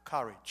of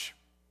courage.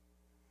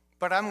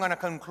 But I'm going to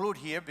conclude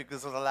here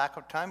because of the lack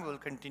of time. We'll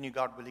continue,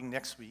 God willing,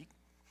 next week.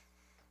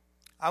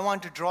 I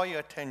want to draw your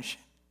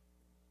attention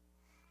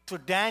to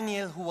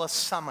Daniel, who was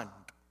summoned.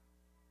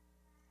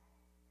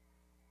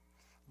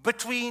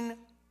 Between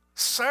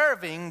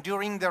serving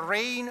during the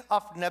reign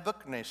of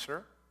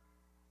Nebuchadnezzar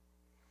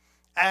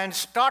and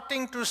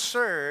starting to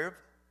serve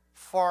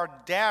for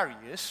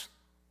Darius,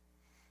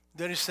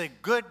 there is a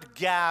good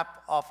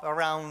gap of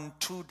around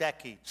 2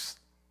 decades.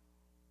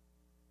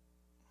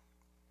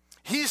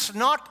 He's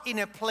not in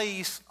a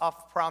place of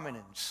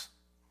prominence.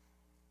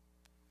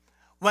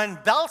 when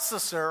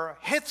Belshazzar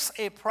hits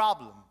a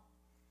problem,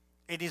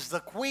 it is the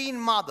queen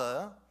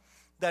mother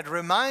that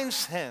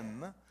reminds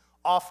him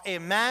of a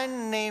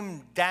man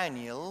named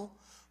Daniel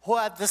who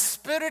had the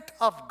Spirit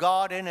of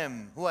God in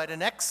him, who had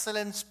an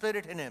excellent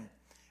spirit in him.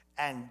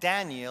 And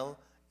Daniel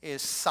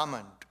is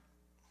summoned.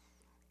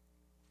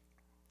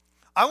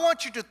 I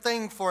want you to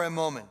think for a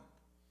moment.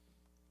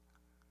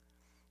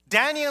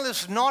 Daniel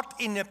is not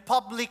in a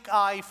public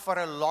eye for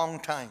a long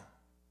time.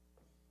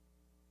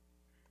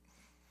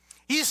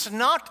 He's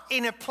not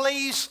in a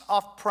place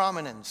of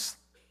prominence.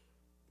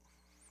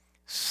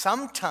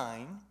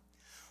 Sometime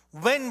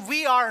when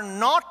we are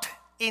not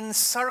in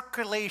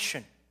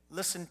circulation,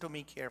 listen to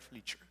me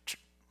carefully, church.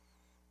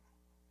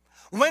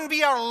 When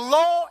we are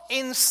low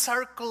in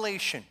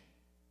circulation,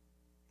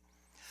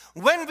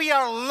 when we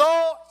are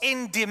low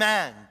in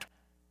demand,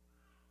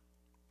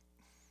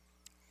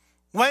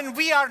 when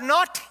we are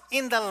not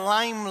in the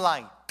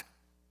limelight,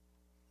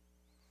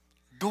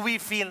 do we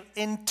feel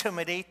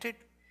intimidated?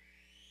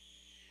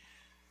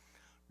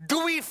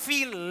 Do we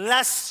feel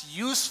less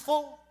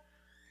useful?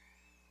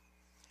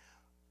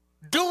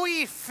 Do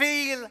we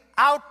feel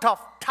out of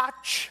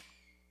touch?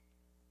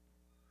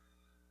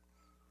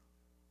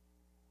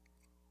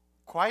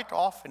 Quite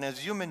often, as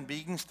human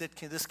beings,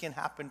 this can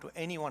happen to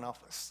any one of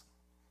us.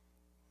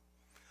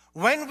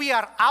 When we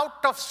are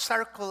out of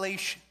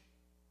circulation,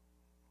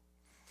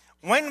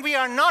 when we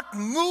are not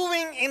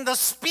moving in the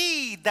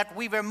speed that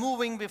we were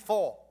moving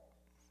before,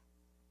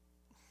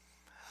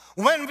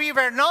 when we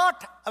are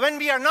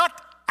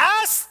not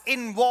as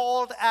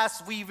involved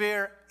as we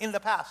were in the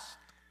past,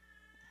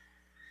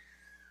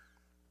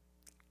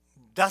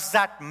 does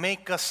that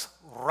make us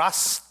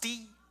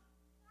rusty?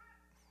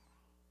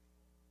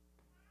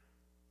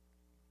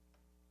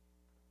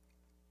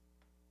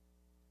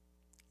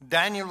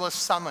 Daniel was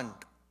summoned.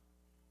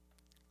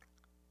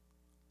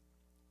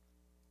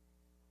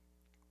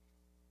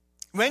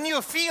 When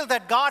you feel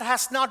that God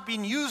has not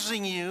been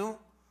using you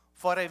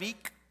for a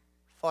week,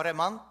 for a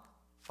month,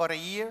 for a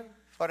year,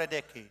 for a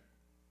decade,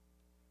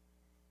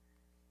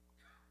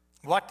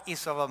 what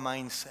is our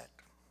mindset?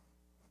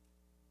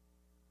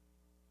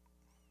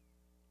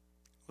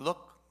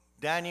 Look,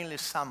 Daniel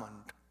is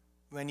summoned.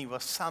 When he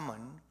was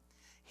summoned,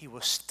 he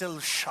was still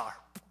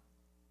sharp.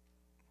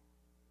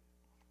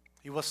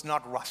 He was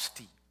not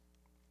rusty.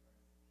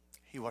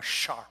 He was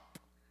sharp.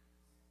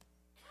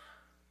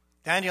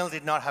 Daniel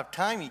did not have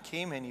time. He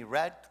came and he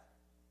read.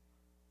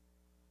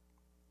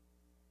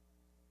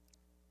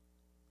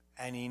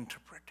 And he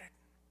interpreted.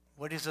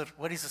 What is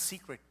the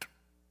secret?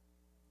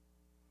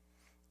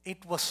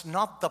 It was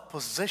not the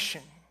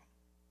position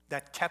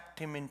that kept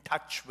him in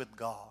touch with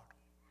God.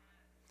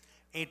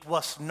 It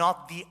was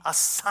not the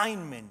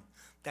assignment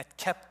that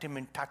kept him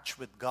in touch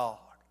with God.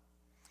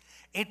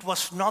 It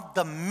was not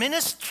the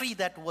ministry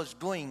that was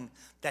doing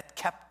that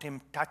kept him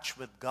in touch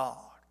with God.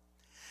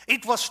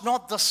 It was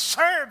not the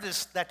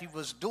service that he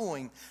was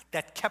doing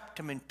that kept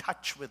him in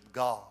touch with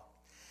God.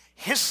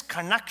 His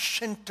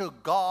connection to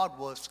God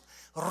was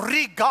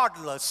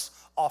regardless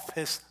of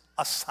his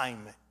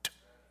assignment.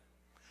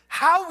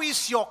 How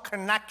is your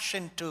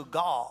connection to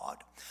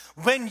God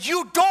when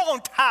you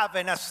don't have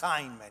an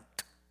assignment?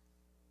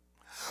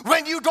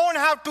 When you don't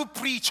have to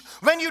preach,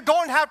 when you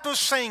don't have to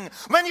sing,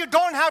 when you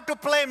don't have to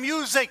play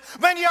music,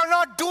 when you're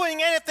not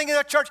doing anything in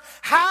the church,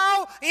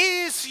 how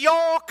is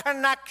your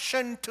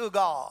connection to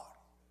God?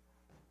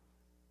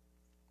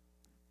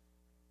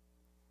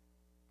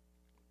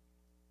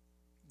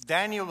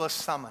 Daniel was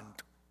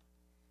summoned.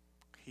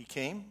 He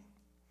came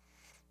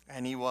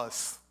and he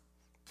was,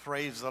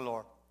 praise the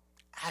Lord,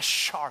 as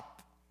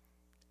sharp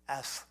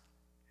as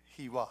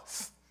he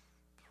was.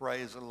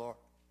 Praise the Lord.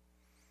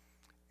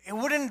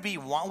 Wouldn't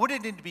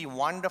it be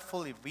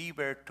wonderful if we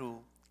were to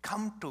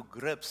come to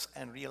grips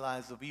and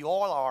realize that we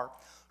all are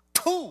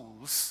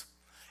tools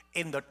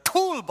in the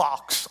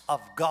toolbox of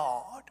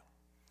God?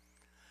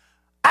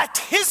 At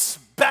his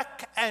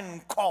beck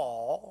and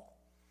call,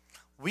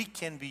 we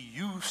can be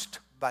used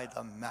by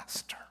the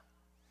Master.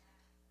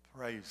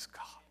 Praise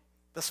God.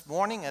 This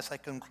morning, as I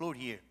conclude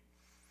here,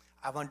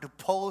 I want to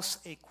pose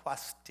a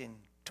question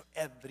to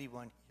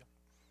everyone here.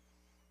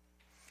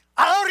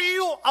 Are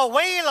you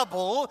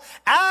available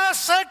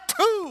as a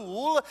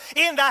tool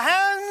in the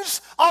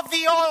hands of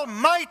the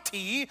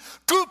Almighty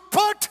to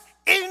put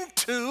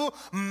into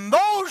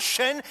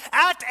motion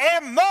at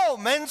a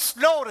moment's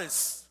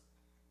notice?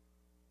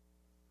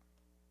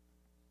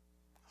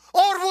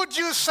 Or would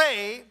you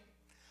say,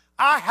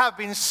 I have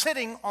been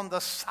sitting on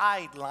the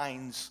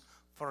sidelines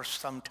for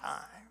some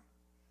time?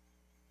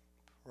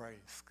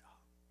 Praise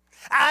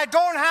God. I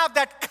don't have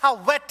that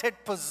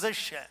coveted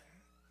position.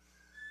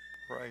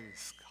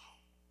 Praise God.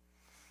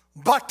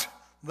 But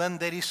when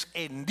there is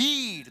a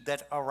need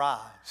that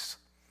arises,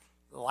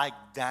 like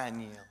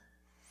Daniel,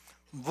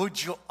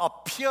 would you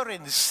appear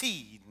in the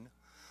scene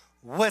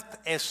with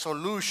a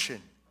solution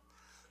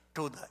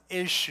to the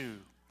issue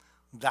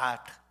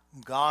that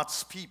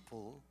God's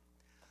people,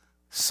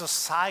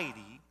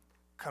 society,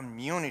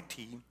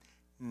 community,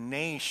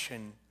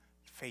 nation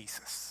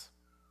faces?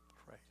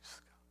 Praise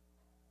God.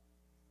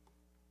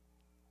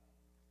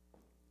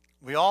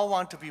 We all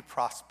want to be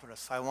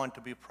prosperous. I want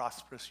to be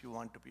prosperous. You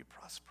want to be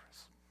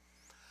prosperous.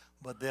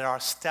 But there are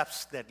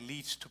steps that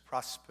leads to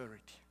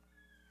prosperity.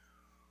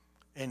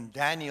 In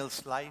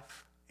Daniel's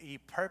life, he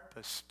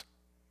purposed,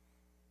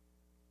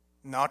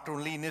 not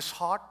only in his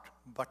heart,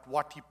 but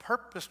what he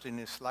purposed in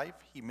his life,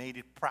 he made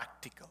it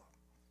practical.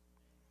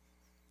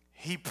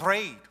 He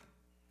prayed.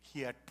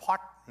 He had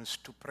partners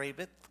to pray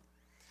with.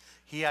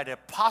 He had a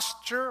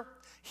posture,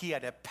 he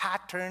had a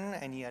pattern,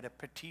 and he had a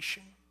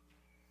petition.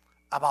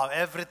 Above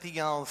everything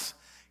else,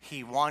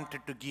 he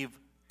wanted to give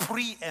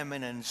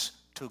preeminence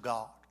to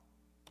God.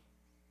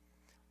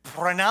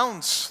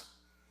 Pronounce.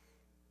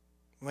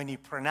 When he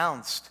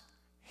pronounced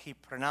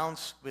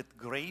with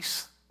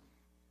grace,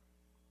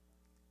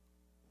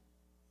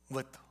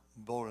 with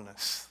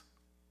boldness.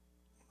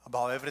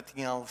 Above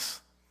everything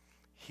else,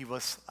 he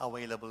was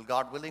available.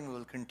 God willing, we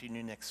will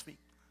continue next week.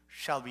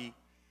 Shall we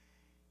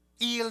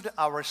yield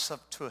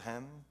ourselves to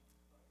him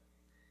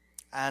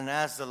and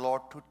ask the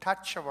Lord to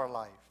touch our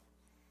life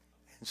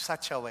in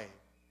such a way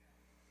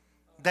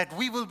that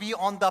we will be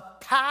on the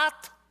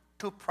path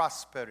to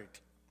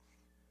prosperity.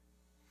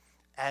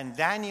 And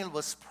Daniel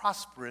was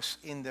prosperous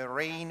in the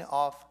reign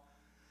of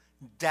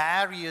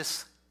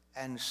Darius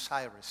and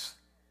Cyrus.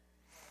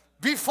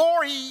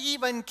 Before he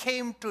even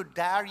came to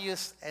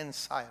Darius and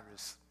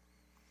Cyrus,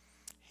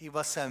 he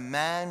was a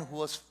man who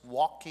was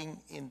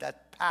walking in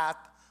that path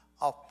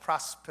of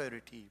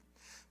prosperity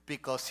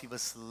because he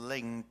was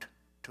linked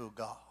to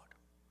God.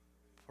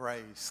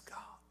 Praise God.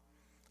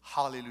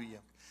 Hallelujah.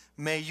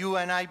 May you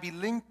and I be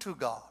linked to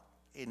God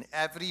in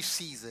every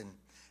season,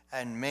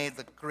 and may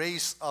the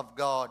grace of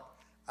God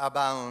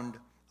abound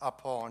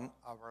upon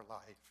our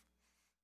life.